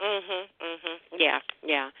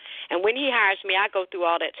 Yeah. And when he hires me, I go through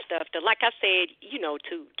all that stuff to, like I said, to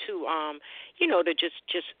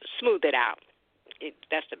just smooth it out.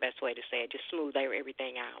 That's the best way to say it, just smooth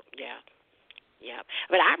everything out. Yeah.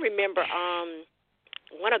 But I remember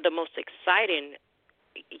one of the most exciting,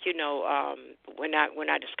 when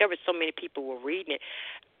I discovered so many people were reading it,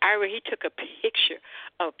 I remember he took a picture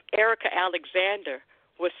of Erica Alexander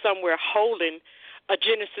was somewhere holding a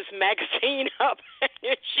Genesis magazine up.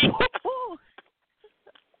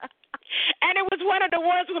 And it was one of the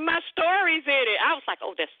ones with my stories in it. I was like,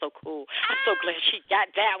 oh, that's so cool. I'm so glad she got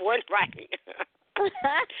that one right.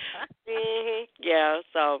 Yeah,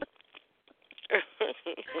 so.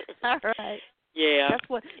 All right. Yeah.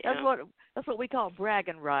 That's what we call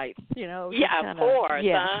bragging rights, you know. Yeah, of course.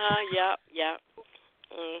 Yeah. Yep. Yeah.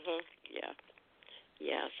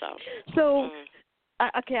 Yeah. So.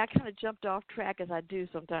 Okay, I kind of jumped off track as I do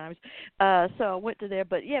sometimes. So I went to there,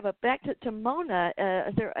 but back to Mona.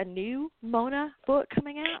 Is there a new Mona book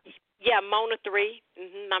coming out? Yeah, Mona 3.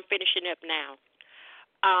 I'm finishing up now.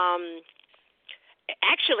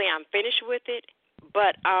 Actually, I'm finished with it,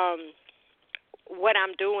 but what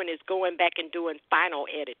I'm doing is going back and doing final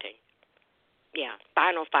editing. Yeah,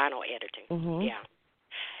 final editing. Mm-hmm. Yeah.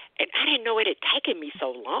 And I didn't know it had taken me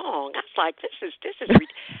so long. I was like, this is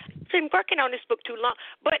been working on this book too long.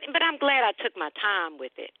 But I'm glad I took my time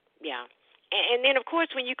with it. Yeah. And then of course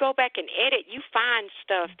when you go back and edit, you find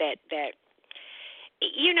stuff that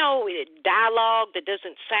you know, dialogue that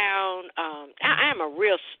doesn't sound I'm a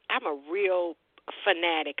real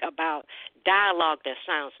fanatic about dialogue that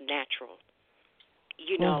sounds natural.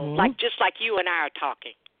 You know, just like you and I are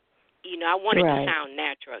talking. You know, I want it to sound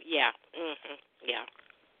natural. Yeah. Yeah.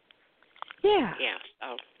 Yeah. Yeah.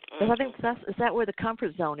 So, I think is that where the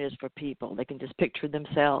comfort zone is for people? They can just picture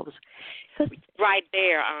themselves. Right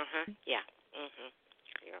there. Yeah.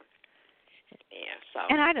 Yeah. Yeah. So.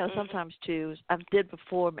 And I know sometimes too. I did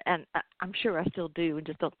before, and I'm sure I still do, and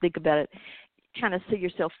just don't think about it. Kind of see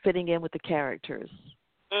yourself fitting in with the characters.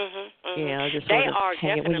 You know, just they sort of are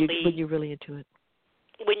definitely when you're really into it.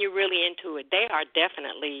 When you're really into it, they are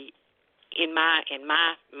definitely. In my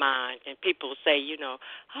mind, and people say, you know,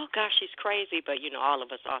 oh gosh, she's crazy, but you know, all of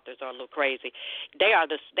us authors are a little crazy. They are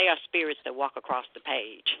spirits that walk across the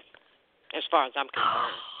page, as far as I'm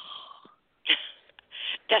concerned.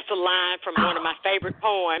 That's a line from one of my favorite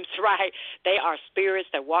poems, right? They are spirits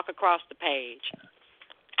that walk across the page.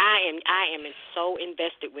 I am so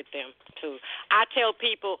invested with them too. I tell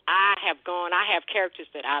people I have characters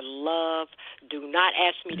that I love. Do not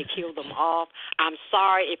ask me to kill them off. I'm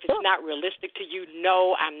sorry if it's not realistic to you.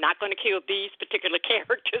 No, I'm not going to kill these particular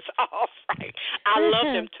characters off. Right? I love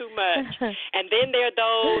them too much. And then there are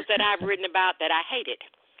those that I've written about that I hated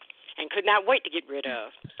and could not wait to get rid of.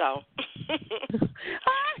 So.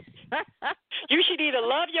 You should either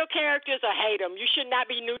love your characters or hate them. You should not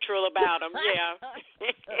be neutral about them.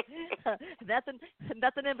 Yeah.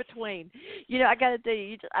 Nothing in between. You know, I got to tell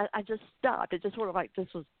you, I just stopped. It just sort of like it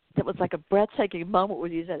was like a breathtaking moment where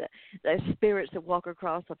you said that spirits that walk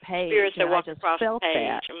across the page. Spirits that walk across the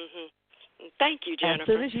page. Thank you, Jennifer. As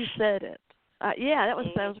soon as you said it. That was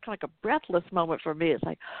kind of like a breathless moment for me. It's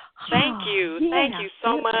like, thank you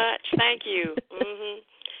so much. Thank you.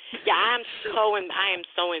 Yeah, I am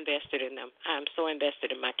so invested in them. I am so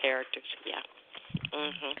invested in my characters. Yeah.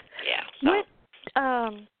 Yeah.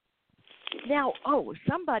 So. Now,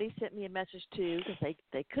 somebody sent me a message too because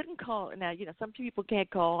they couldn't call. Now, you know, some people can't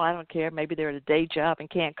call. I don't care. Maybe they're at a day job and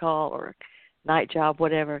can't call, or a night job,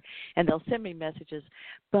 whatever, and they'll send me messages.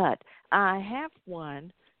 But I have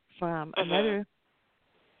one from another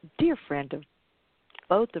dear friend of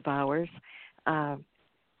both of ours,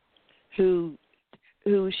 who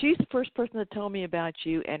she's the first person that told me about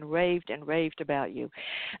you and raved about you.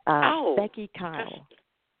 Becky Kyle.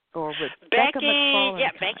 Or Rebecca McFarlane.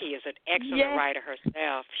 Yeah, Becky is an excellent writer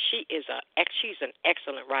herself. She's an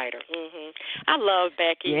excellent writer. I love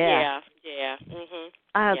Becky. Yeah.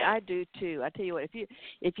 I do too. I tell you what,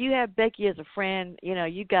 if you have Becky as a friend, you know,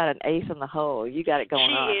 you got an ace in the hole. You got it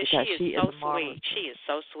going on because she is so marvelous. sweet. She is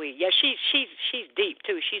so sweet. Yeah, she's deep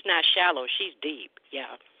too. She's not shallow. She's deep.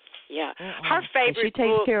 Yeah. Yeah. Her favorite and she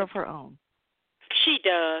takes book, care of her own. She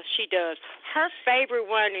does. Her favorite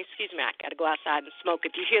one, excuse me, I got to go outside and smoke.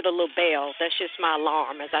 If you hear the little bell, that's just my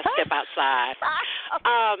alarm as I step outside.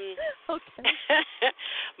 Okay.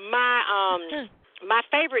 My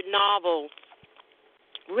favorite novel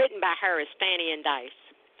written by her is Fanny and Dice.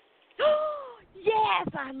 Yes,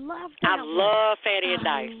 I love that one. I love Fanny and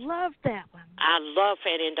Dice. I love that one. I love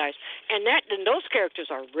Fanny and Dice. And those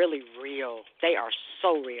characters are really real. They are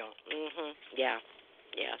so real. Yeah.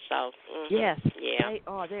 Yeah, so yes, yeah.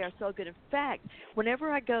 They are so good. In fact,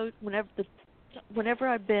 whenever I've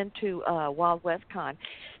been to Wild West Con,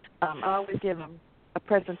 I always give them a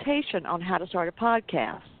presentation on how to start a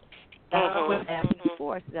podcast. I was asking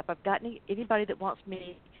before. I said, if I've got anybody that wants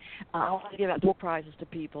me, I want to give out door prizes to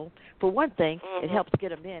people. For one thing, it helps get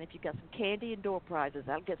them in. If you've got some candy and door prizes,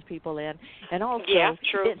 that gets people in. And also,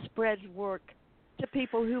 it spreads work to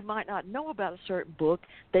people who might not know about a certain book,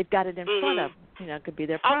 they've got it in front of them. It could be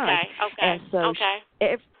their prize. Okay. And so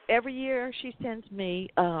every year she sends me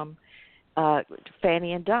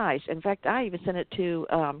Fanny and Dice. In fact, I even sent it to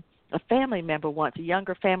a family member once, a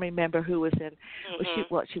younger family member who was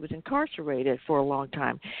she was incarcerated for a long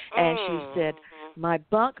time, and she said, "My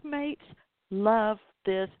bunkmates love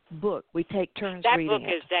this book. We take turns reading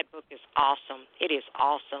it." That book is awesome. It is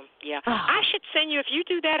awesome. Yeah, I should send you, if you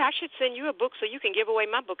do that, I should send you a book so you can give away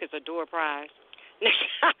my book as a door prize.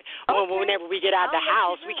 Whenever we get out of the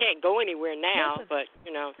house, we can't go anywhere now, but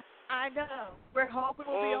I know. We're hoping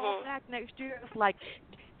we'll be all back next year. It's like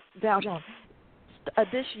Valjeanne.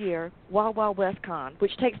 This year, Wild Wild West Con,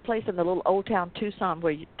 which takes place in the little old town Tucson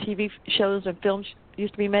where TV shows and films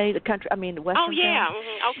used to be made, the Western films.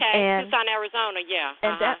 Okay. And, Tucson, Arizona, yeah.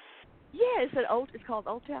 And it's called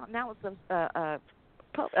Old Town. Now it's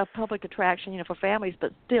a public attraction, for families,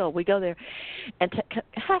 but still we go there and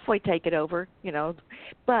halfway take it over,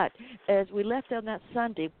 But as we left on that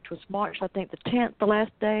Sunday, which was March, I think the 10th, the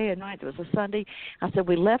last day, or 9th, it was a Sunday, I said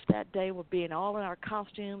we left that day with being all in our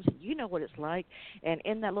costumes, you know what it's like, and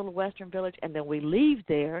in that little Western village, and then we leave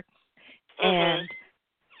there, and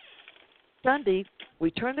Sunday, we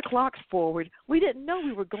turned the clocks forward. We didn't know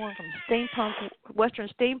we were going from Western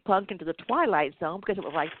steampunk into the Twilight Zone because it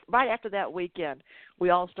was like right after that weekend we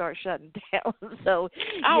all start shutting down. So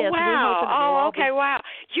wow. Wow.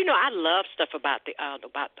 I love stuff about the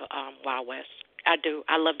Wild West. I do.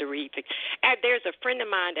 I love to read things. And there's a friend of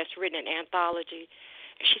mine that's written an anthology,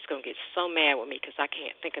 and she's gonna get so mad with me because I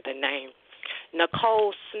can't think of the name.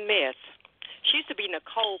 Nicole Smith. She used to be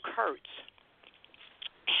Nicole Kurtz.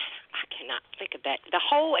 I cannot think of that. The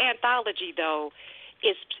whole anthology, though,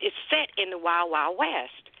 is set in the Wild Wild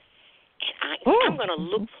West, and I'm going to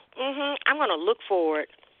look. I'm going to look for it,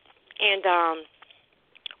 and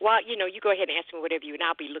you go ahead and ask me whatever and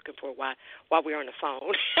I'll be looking for it while we're on the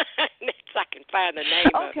phone, so I can find the name.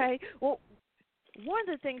 Okay. Well, one of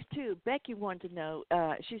the things too, Becky wanted to know.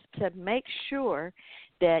 She said, make sure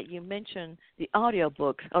that you mention the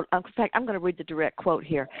audiobooks. In fact, I'm going to read the direct quote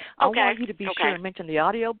here. I want you to be sure and mention the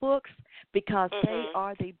audiobooks because they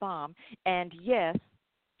are the bomb. And yes,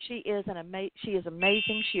 she is she is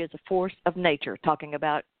amazing. She is a force of nature. Talking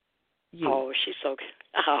about you. Oh, she's so good.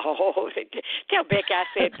 Oh, tell Becky I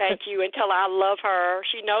said thank you and tell her I love her.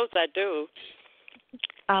 She knows I do.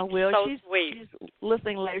 I will. So sweet. She's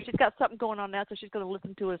listening later. She's got something going on now, so she's going to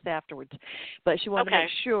listen to us afterwards. But she wanted to make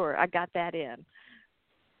sure I got that in.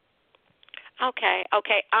 Okay.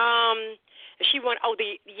 She went.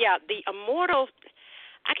 The Immortal.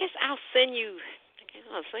 I guess I'll send you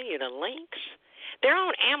the links. They're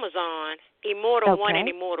on Amazon. Immortal 1 and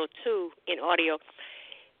Immortal 2 in audio.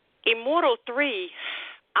 Immortal 3.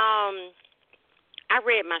 I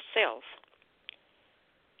read myself,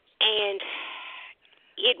 and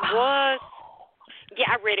it was.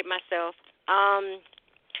 Yeah, I read it myself.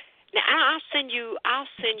 Now I'll send you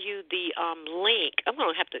the link. I'm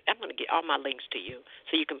gonna get all my links to you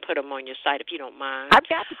so you can put them on your site if you don't mind. I've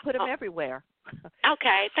got to put them everywhere.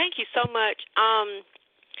 Okay, thank you so much.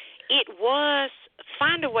 It was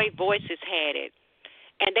Find a Way Voices had it,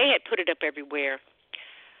 and they had put it up everywhere.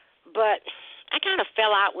 But I kind of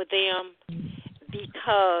fell out with them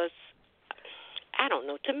because I don't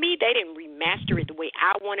know. To me, they didn't remaster it the way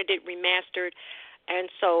I wanted it remastered, and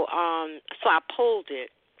so I pulled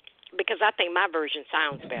it. Because I think my version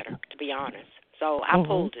sounds better, to be honest. So I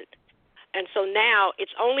pulled it. And so now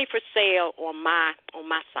it's only for sale on my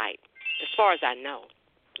site, as far as I know.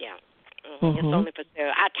 Yeah. It's only for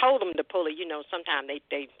sale. I told them to pull it. Sometimes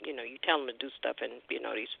they you tell them to do stuff, and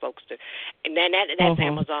these folks do. And then that's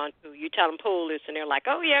Amazon too. You tell them pull this, and they're like,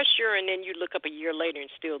 oh yeah, sure. And then you look up a year later and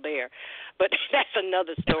it's still there. But that's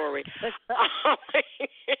another story.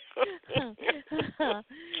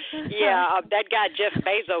 Yeah, that guy Jeff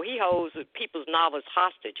Bezos, he holds people's novels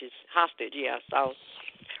hostage. Yeah. So,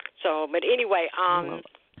 but anyway, I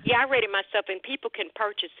read it myself, and people can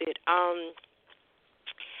purchase it.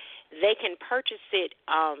 They can purchase it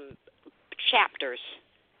chapters.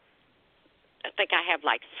 I think I have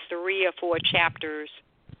like 3 or 4 chapters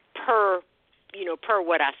per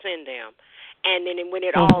what I send them, and then when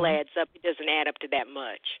it all adds up, it doesn't add up to that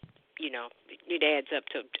much. It adds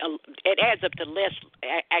up to less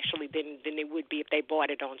actually than it would be if they bought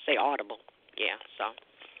it on, say, Audible. Yeah. So.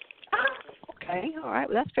 Okay. All right.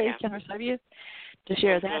 Well, that's very generous of you to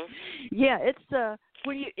share that. Yeah, it's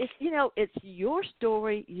it's your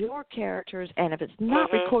story, your characters, and if it's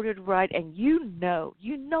not recorded right, and you know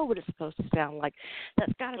what it's supposed to sound like,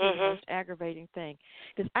 that's got to be the most aggravating thing.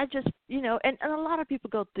 Because I just, and a lot of people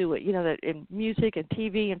go through it, that in music and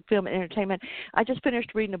TV and film and entertainment. I just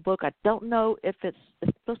finished reading a book. I don't know if it's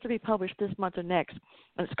supposed to be published this month or next,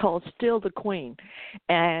 and it's called Still the Queen,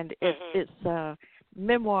 and it's a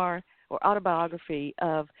memoir or autobiography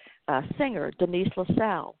of singer Denise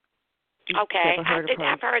LaSalle. Okay,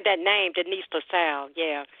 I've heard that name, Denise LaSalle.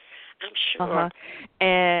 Yeah, I'm sure.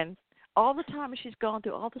 And all the time she's gone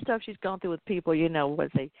through, all the stuff she's gone through with people,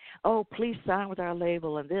 please sign with our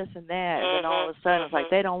label and this and that, and then all of a sudden it's like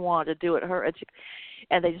they don't want to do it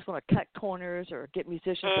and they just want to cut corners or get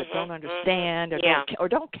musicians that don't understand or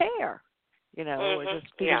don't care. Or just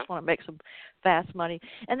people just want to make some fast money,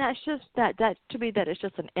 and that's just that to me that is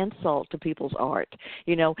just an insult to people's art.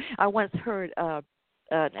 I once heard an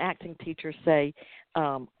acting teacher say,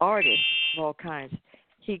 artists of all kinds.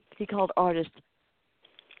 He called artists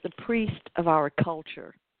the priest of our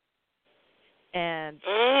culture, and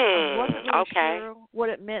I wasn't really sure what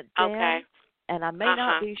it meant then, and I may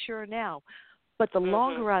not be sure now. But the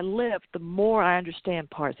longer I live, the more I understand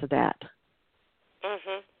parts of that.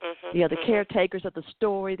 The caretakers of the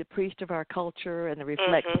story, the priest of our culture, and the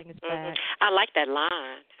reflecting is back. I like that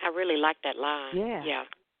line. I really like that line. Yeah,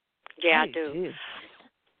 I do.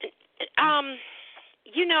 I'm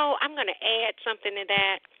going to add something to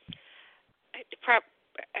that.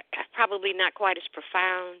 Probably not quite as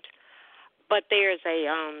profound, but there's a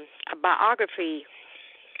biography.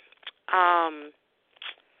 I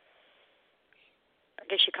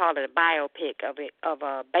guess you call it a biopic of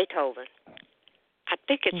Beethoven. I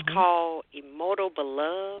think it's called Immortal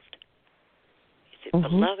Beloved. Is it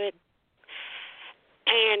Beloved?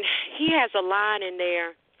 And he has a line in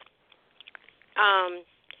there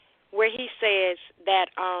where he says that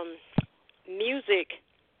music.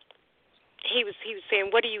 He was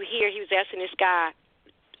saying, "What do you hear?" He was asking this guy.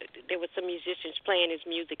 There were some musicians playing his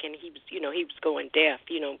music, and he was going deaf.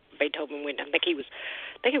 Beethoven went. I think he was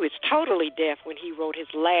totally deaf when he wrote his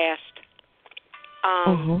last.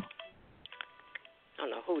 I don't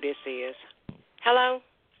know who this is. Hello?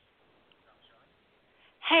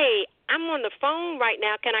 Hey, I'm on the phone right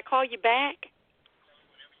now. Can I call you back?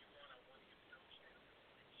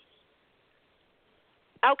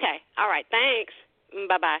 Okay. All right. Thanks.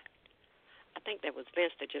 Bye-bye. I think that was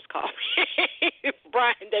Vince that just called me.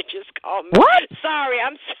 Brian that just called me. What? Sorry.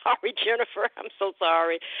 I'm sorry, Jennifer. I'm so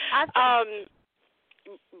sorry.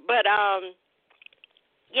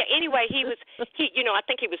 Anyway, I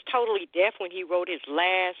think he was totally deaf when he wrote his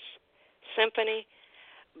last symphony.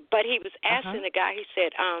 But he was asking the guy, he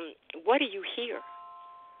said, what do you hear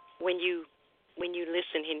when you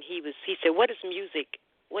listen? And he said, what's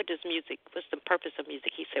the purpose of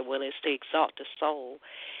music? He said, well, it's to exalt the soul.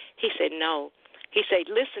 He said, no. He said,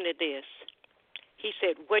 listen to this. He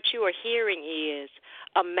said, what you are hearing is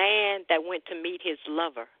a man that went to meet his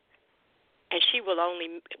lover, and she will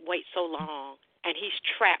only wait so long, and he's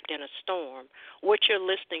trapped in a storm. What you're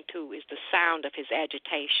listening to is the sound of his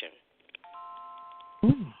agitation.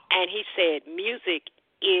 And he said, music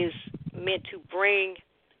is meant to bring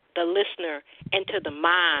the listener into the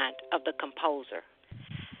mind of the composer.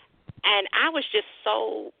 And I was just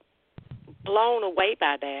so blown away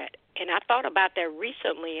by that. And I thought about that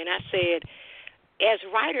recently, and I said, as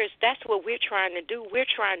writers, that's what we're trying to do. We're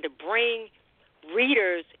trying to bring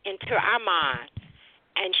readers into our mind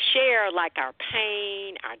and share like our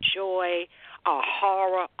pain, our joy, our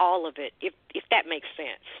horror, all of it, if that makes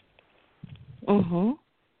sense.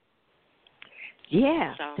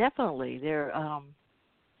 Yeah, definitely. They're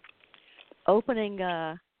opening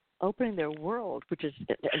their world, which to me is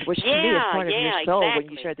part of your soul when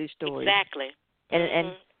you share these stories. Exactly.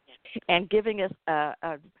 And giving us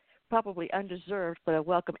a probably undeserved but a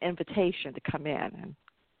welcome invitation to come in and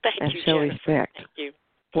show respect. Thank you.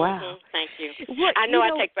 Wow. Thank you. I know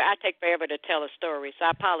I take forever to tell a story, so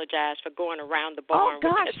I apologize for going around the barn with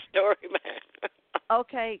that story, man.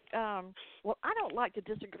 Okay. Well, I don't like to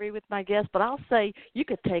disagree with my guests, but I'll say you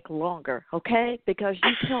could take longer, okay? Because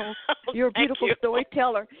you're a beautiful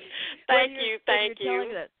storyteller. Thank you.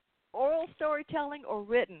 Telling it, oral storytelling or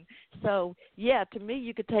written. So, yeah, to me,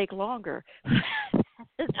 you could take longer.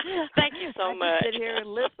 Thank you so much. Sit here and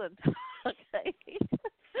listen. Okay.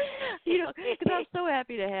 Because I'm so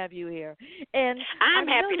happy to have you here, and I'm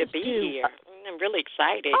happy to be here. I'm really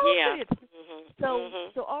excited. So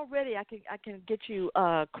already I can get you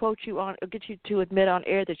quote you on, get you to admit on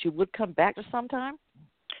air that you would come back to sometime.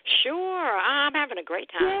 Sure, I'm having a great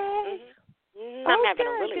time. I'm having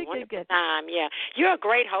a really wonderful time. Yeah, you're a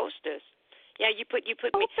great hostess. Yeah, you put me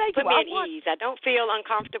thank put you. me at ease. I don't feel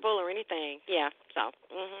uncomfortable or anything. Yeah. So.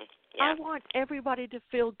 Yeah. I want everybody to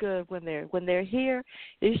feel good when they're here.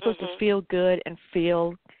 They're supposed to Mhm. feel good and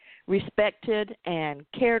feel respected and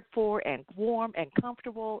cared for and warm and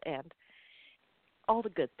comfortable and all the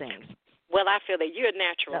good things. Well, I feel that you're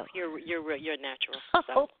natural. No. You're natural.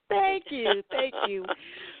 So. Oh, thank you.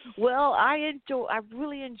 Well, I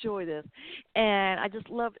really enjoy this, and I just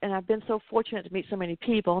love. And I've been so fortunate to meet so many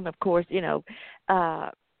people, and of course, and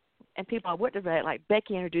people I worked with, like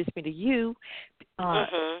Becky introduced me to you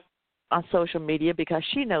on social media because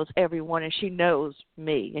she knows everyone and she knows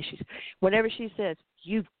me, and whenever she says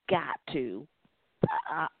you've got to.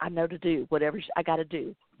 I know to do whatever I got to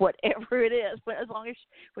do, whatever it is. But as long as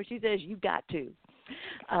when she says you got to,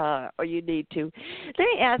 or you need to, let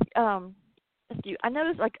me ask you. I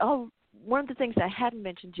noticed one of the things I hadn't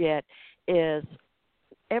mentioned yet is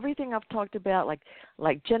everything I've talked about,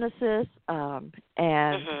 like Genesis, and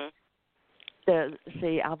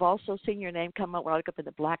I've also seen your name come up up in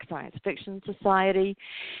the Black Science Fiction Society,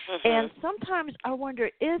 and sometimes I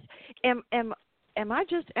wonder am I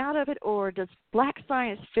just out of it, or does Black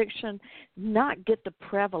science fiction not get the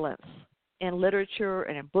prevalence in literature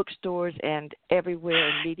and in bookstores and everywhere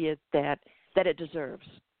in media that it deserves?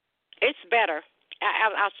 It's better.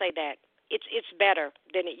 I'll say that. It's better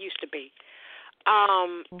than it used to be.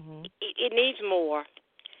 It needs more.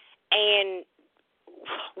 And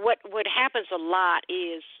what happens a lot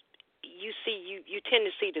is you tend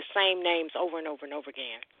to see the same names over and over and over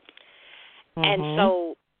again. And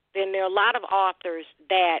so then there are a lot of authors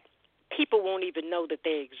that people won't even know that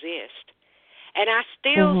they exist. And I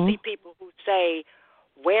still see people who say,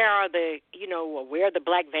 where are the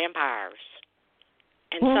black vampires?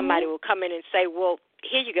 And somebody will come in and say, well,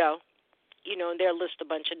 here you go. And they'll list a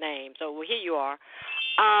bunch of names. Oh, well, here you are.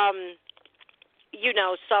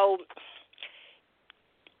 So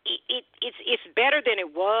it's better than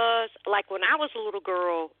it was. Like when I was a little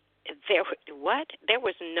girl, there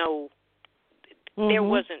was no... There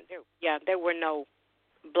were no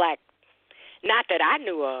black, not that I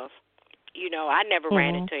knew of. I never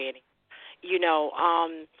ran into any.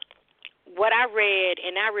 What I read,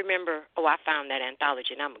 and I remember, I found that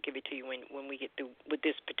anthology, and I'm going to give it to you when we get through with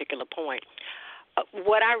this particular point.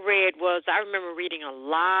 What I read was, I remember reading a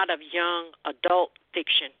lot of young adult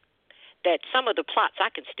fiction that some of the plots I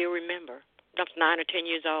can still remember. I was 9 or 10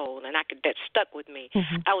 years old, and that stuck with me.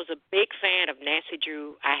 I was a big fan of Nancy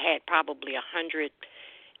Drew. I had probably 100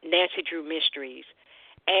 Nancy Drew mysteries.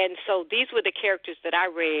 And so these were the characters that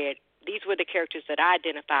I read. These were the characters that I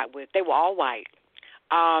identified with. They were all white,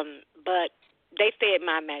 but they fed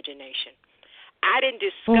my imagination. I didn't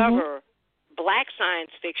discover black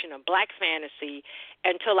science fiction or black fantasy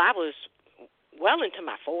until I was well into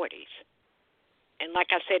my 40s. And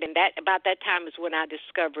like I said, about that time is when I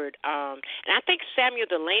discovered, and I think Samuel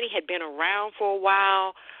Delaney had been around for a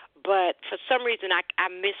while, but for some reason I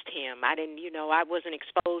missed him. I wasn't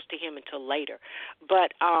exposed to him until later.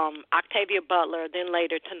 But Octavia Butler, then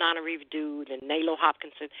later Tanana Reeve Dude and Nalo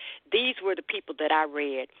Hopkinson, these were the people that I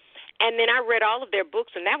read. And then I read all of their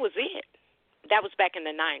books, and that was it. That was back in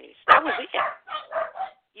the 90s. That was it.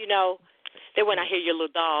 Then when I hear your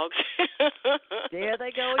little dogs. There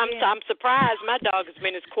they go again. I'm surprised my dog has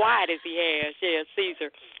been as quiet as he has. Yeah,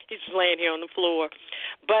 Caesar. He's just laying here on the floor.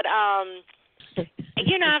 But, I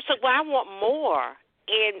said, well, I want more.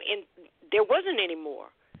 And there wasn't any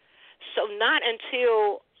more. So not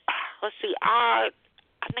until, let's see, I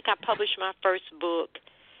think I published my first book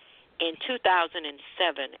in 2007,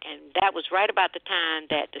 and that was right about the time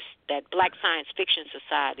that that Black Science Fiction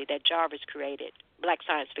Society that Jarvis created, Black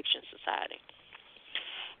Science Fiction Society.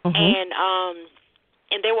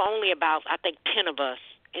 And there were only about, I think, 10 of us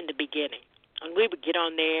in the beginning. And we would get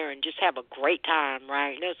on there and just have a great time,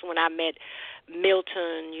 right? And that's when I met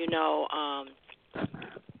Milton,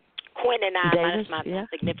 Quentin and I, Davis, my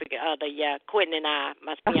significant other, Quentin and I,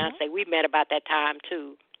 my fiance, we met about that time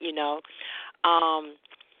too,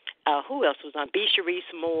 who else was on? B.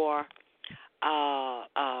 Sharice Moore,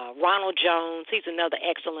 Ronald Jones, he's another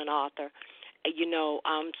excellent author,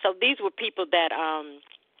 so these were people that,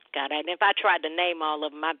 and if I tried to name all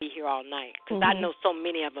of them, I'd be here all night, because I know so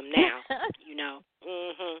many of them now,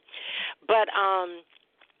 But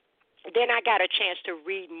then I got a chance to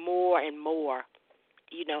read more and more,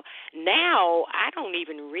 Now I don't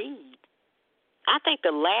even read. I think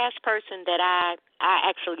the last person that I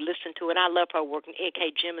actually listened to, and I love her work,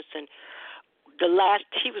 A.K. Jemison,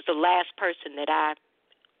 she was the last person that I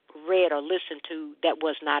read or listened to that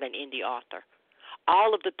was not an indie author.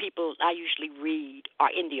 All of the people I usually read are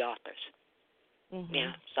indie authors.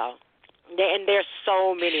 Yeah, so. And there's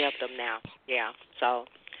so many of them now. Yeah. So,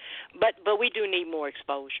 but we do need more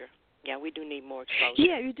exposure. Yeah, we do need more exposure.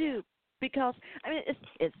 Yeah, you do, because I mean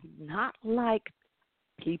it's not like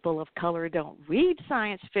people of color don't read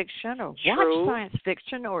science fiction or watch science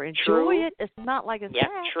fiction or enjoy it. It's not like it's that.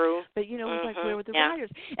 True. But it's like, where were the writers?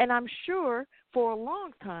 And I'm sure for a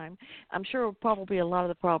long time, I'm sure probably a lot of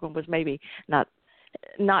the problem was maybe not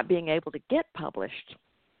being able to get published.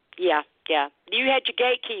 Yeah. You had your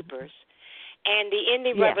gatekeepers. And the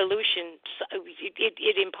indie revolution,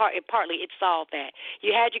 partly it solved that.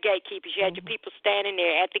 You had your gatekeepers, you had your people standing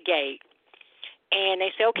there at the gate, and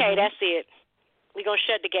they say, okay, that's it. We're going to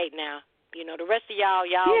shut the gate now. The rest of y'all,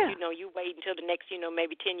 you wait until the next,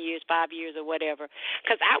 maybe 10 years, 5 years or whatever.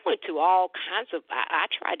 Because I went to all kinds of, I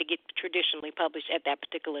tried to get traditionally published at that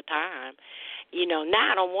particular time.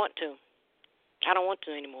 Now I don't want to. I don't want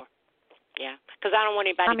to anymore. Yeah, because I don't want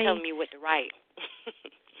anybody telling me what to write.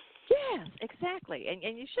 Yes, exactly, and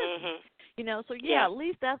you shouldn't. So at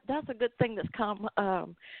least that's a good thing that's come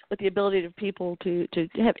with the ability of people to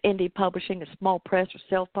have indie publishing, a small press or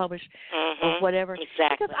self-publish or whatever.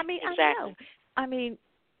 Exactly. Because I know. I mean,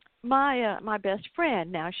 my best friend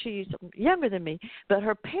now, she's younger than me, but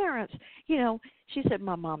her parents, she said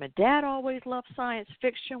my mom and dad always loved science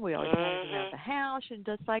fiction. We always had it around the house, and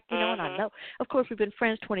just like and I know, of course, we've been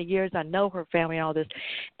friends 20 years. I know her family and all this,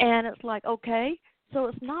 and it's like, okay. So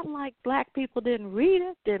it's not like black people didn't read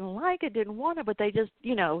it, didn't like it, didn't want it, but they just,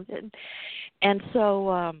 and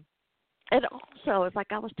so it also, it's like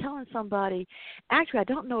I was telling somebody, actually I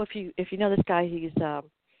don't know if you know this guy, he's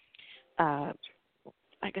I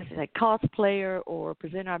guess he's a cosplayer or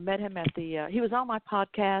presenter. I met him at he was on my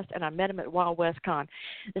podcast, and I met him at Wild West Con.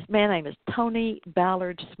 This man's name is Tony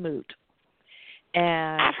Ballard Smoot.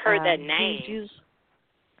 And I've heard that name.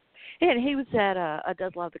 And he was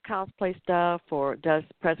does a lot of the cosplay stuff or does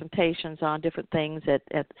presentations on different things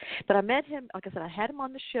but I met him, like I said, I had him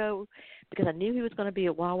on the show because I knew he was going to be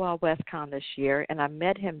at Wild Wild West Con this year, and I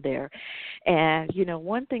met him there. And,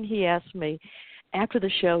 one thing he asked me after the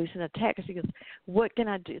show, he sent a text, he goes, what can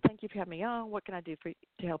I do? Thank you for having me on. What can I do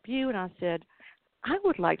to help you? And I said, I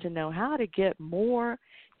would like to know how to get a more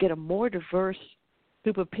diverse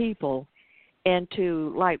group of people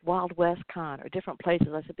into like Wild West Con or different places.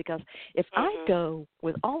 I said, because if I go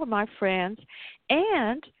with all of my friends,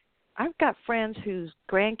 and I've got friends whose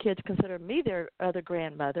grandkids consider me their other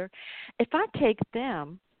grandmother, if I take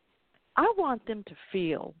them, I want them to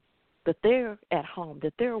feel that they're at home,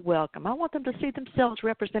 that they're welcome. I want them to see themselves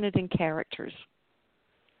represented in characters.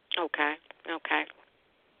 Okay.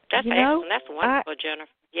 That's excellent. That's wonderful,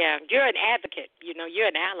 Jennifer. Yeah, you're an advocate. You're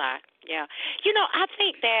an ally. Yeah. I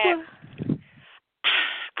think that.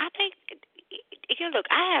 Look,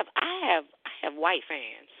 I have white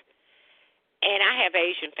fans, and I have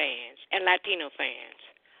Asian fans and Latino fans,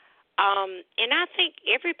 and I think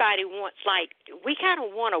everybody wants, we kind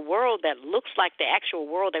of want a world that looks like the actual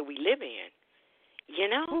world that we live in,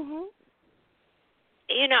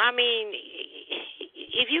 I mean,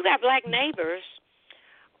 if you got black neighbors,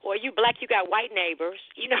 or you black, you got white neighbors,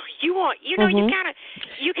 you want, you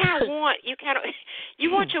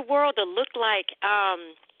want your world to look like,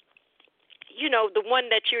 the one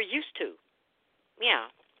that you're used to. Yeah.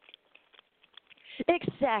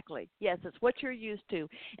 Exactly. Yes, it's what you're used to.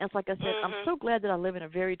 And it's like I said, I'm so glad that I live in a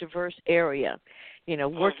very diverse area.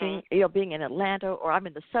 Working, being in Atlanta, or I'm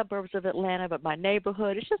in the suburbs of Atlanta, but my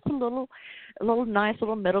neighborhood is just a little nice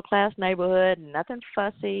little middle class neighborhood, nothing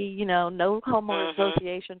fussy, no homeowner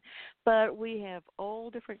association. But we have all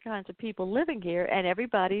different kinds of people living here, and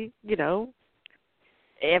everybody,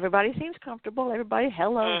 everybody seems comfortable. Everybody,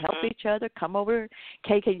 hello, help each other, come over.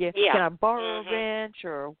 Can I borrow a wrench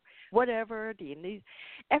or whatever? Do you need?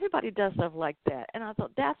 Everybody does stuff like that, and I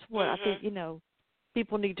thought that's what I think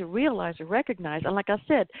people need to realize or recognize. And like I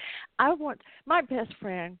said, I want my best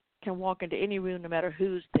friend can walk into any room no matter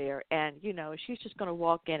who's there, and she's just going to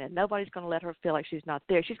walk in, and nobody's going to let her feel like she's not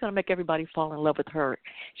there. She's going to make everybody fall in love with her.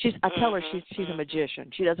 I tell her she's a magician.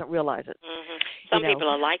 She doesn't realize it. Some people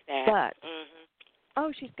are like that.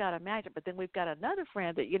 But she's got a magic. But then we've got another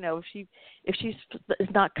friend that if she's is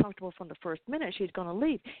not comfortable from the first minute, she's going to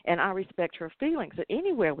leave, and I respect her feelings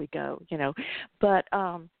anywhere we go.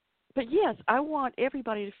 But yes, I want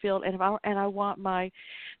everybody to feel, and I want my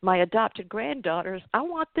adopted granddaughters, I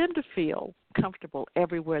want them to feel comfortable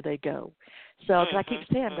everywhere they go. So, cause I keep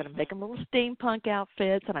saying I'm going to make them little steampunk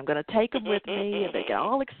outfits, and I'm going to take them with me, and they get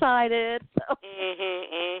all excited. So.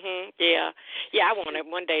 Yeah. I wanted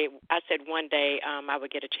one day. I said one day I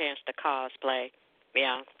would get a chance to cosplay.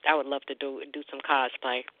 Yeah, I would love to do some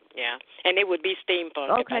cosplay. Yeah. And it would be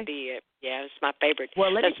Steamfunk if I did. Yeah, it's my favorite.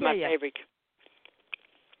 Well, let me That's tell my you. favorite.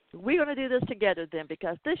 We're going to do this together then,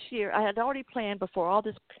 because this year I had already planned before all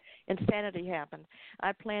this insanity happened.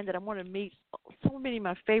 I planned that I want to meet so many of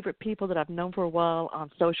my favorite people that I've known for a while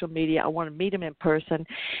on social media. I want to meet them in person.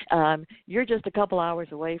 You're just a couple hours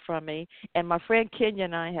away from me, and my friend Kenya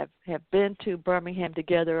and I have been to Birmingham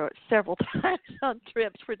together several times on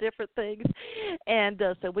trips for different things, and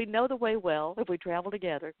so we know the way well if we travel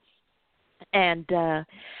together. And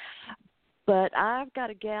but I've got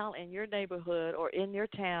a gal in your neighborhood or in your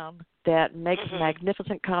town that makes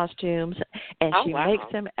magnificent costumes, and she makes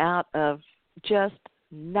them out of just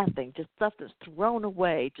nothing, just stuff that's thrown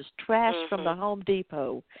away, just trash from the Home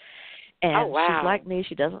Depot. And she's like me;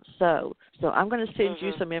 she doesn't sew. So I'm going to send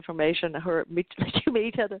you some information. Meet you meet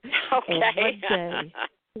each other. Okay. One day.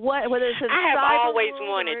 Whether it's in I have always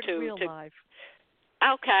wanted or in real life.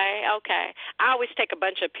 Okay. I always take a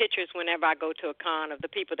bunch of pictures whenever I go to a con of the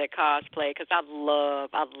people that cosplay, because I love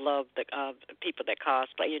the people that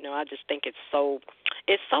cosplay. You know, I just think it's so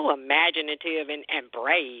imaginative and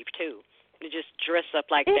brave too, to just dress up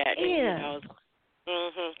like that. It is. You know.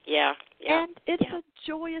 Yeah. And it's a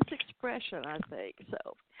joyous expression, I think.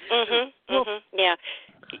 So. Yeah.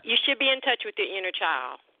 You should be in touch with your inner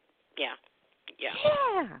child. Yeah.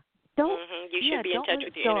 You should be in touch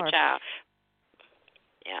with your inner child.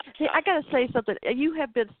 Yeah. See, I got to say something. You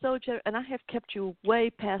have been so generous, and I have kept you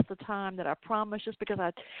way past the time that I promised, just because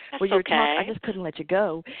when you were talking, I just couldn't let you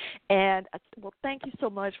go. And thank you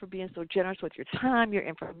so much for being so generous with your time, your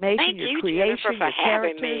information, your creation, Jennifer, for your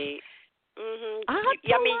having characters. Me.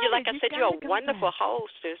 Like I said, you're a wonderful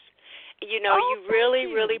hostess. You know, you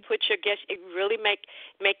really put your guests. It really make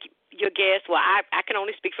your guests. Well, I can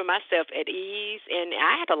only speak for myself, at ease, and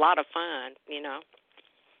I had a lot of fun. You know.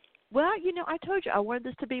 Well, I told you I wanted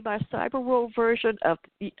this to be my cyberworld version of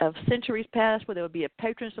Centuries Past, where there would be a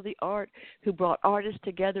patrons of the art who brought artists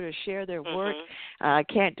together to share their work. I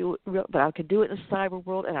can't do it, but I can do it in the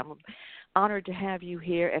cyberworld, and I'm honored to have you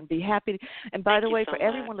here and be happy. And by the way, for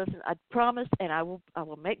everyone listening, I promise, and I will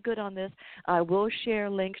make good on this. I will share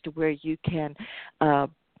links to where you can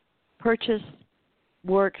purchase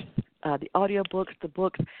works, the audiobooks, the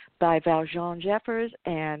books by Valjeanne Jeffers,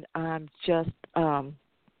 and I'm just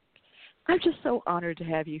so honored to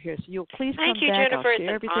have you here. So you'll please come back. Thank you, Jennifer.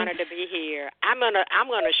 It's an honor to be here. I'm gonna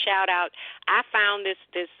shout out. I found this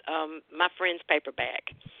my friend's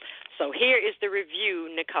paperback. So here is the review,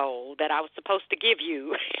 Nicole, that I was supposed to give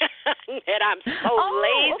you. That I'm so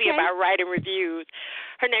lazy about writing reviews.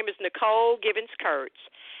 Her name is Nicole Gibbons-Kurtz,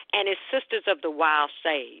 and it's Sisters of the Wild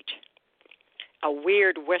Sage, a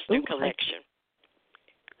weird Western collection.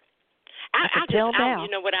 I'll you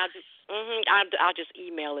know what I'll do? I'll just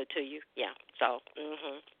email it to you. Yeah. So.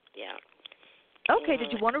 Yeah. Okay.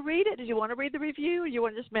 Did you want to read it? Did you want to read the review, or you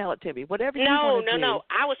want to just mail it to me? Whatever you want to do. No.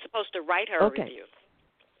 I was supposed to write her a review.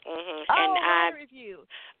 And review.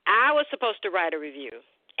 I was supposed to write a review,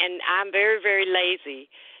 and I'm very, very lazy.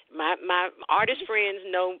 My artist friends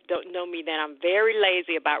know me that I'm very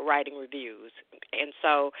lazy about writing reviews, and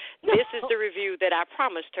so this is the review that I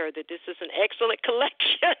promised her, that this is an excellent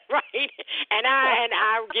collection, right? And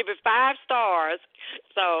I give it 5 stars.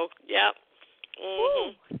 So, yep.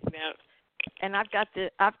 Yep. And I've got the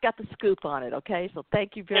scoop on it. Okay, so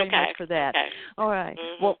thank you very much for that. Okay. All right.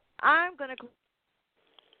 Well, I'm going to.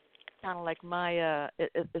 Kind of like my,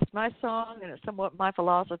 it's my song, and it's somewhat my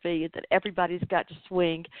philosophy that everybody's got to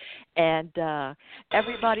swing, and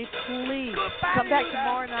everybody please come back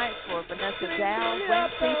tomorrow night for Vanessa Dow,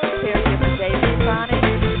 Wednesday for Caregiver David Sonic,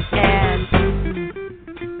 and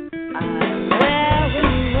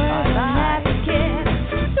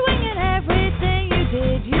swinging everything you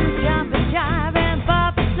did, you jump and jive and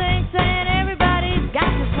pop and sing, saying everybody's got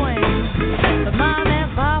to swing, but Mom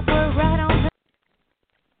and Pop were right on.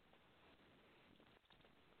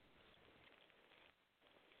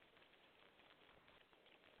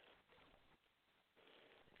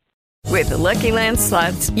 With the Lucky Land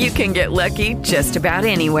Slots, you can get lucky just about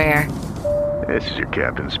anywhere. This is your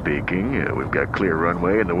captain speaking. We've got clear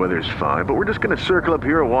runway and the weather's fine, but we're just going to circle up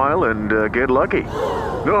here a while and get lucky.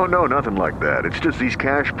 No, nothing like that. It's just these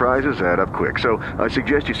cash prizes add up quick. So I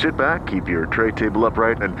suggest you sit back, keep your tray table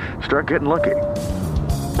upright, and start getting lucky.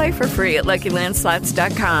 Play for free at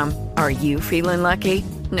LuckyLandSlots.com. Are you feeling lucky?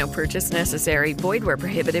 No purchase necessary. Void where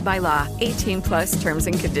prohibited by law. 18+ terms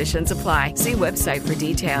and conditions apply. See website for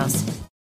details.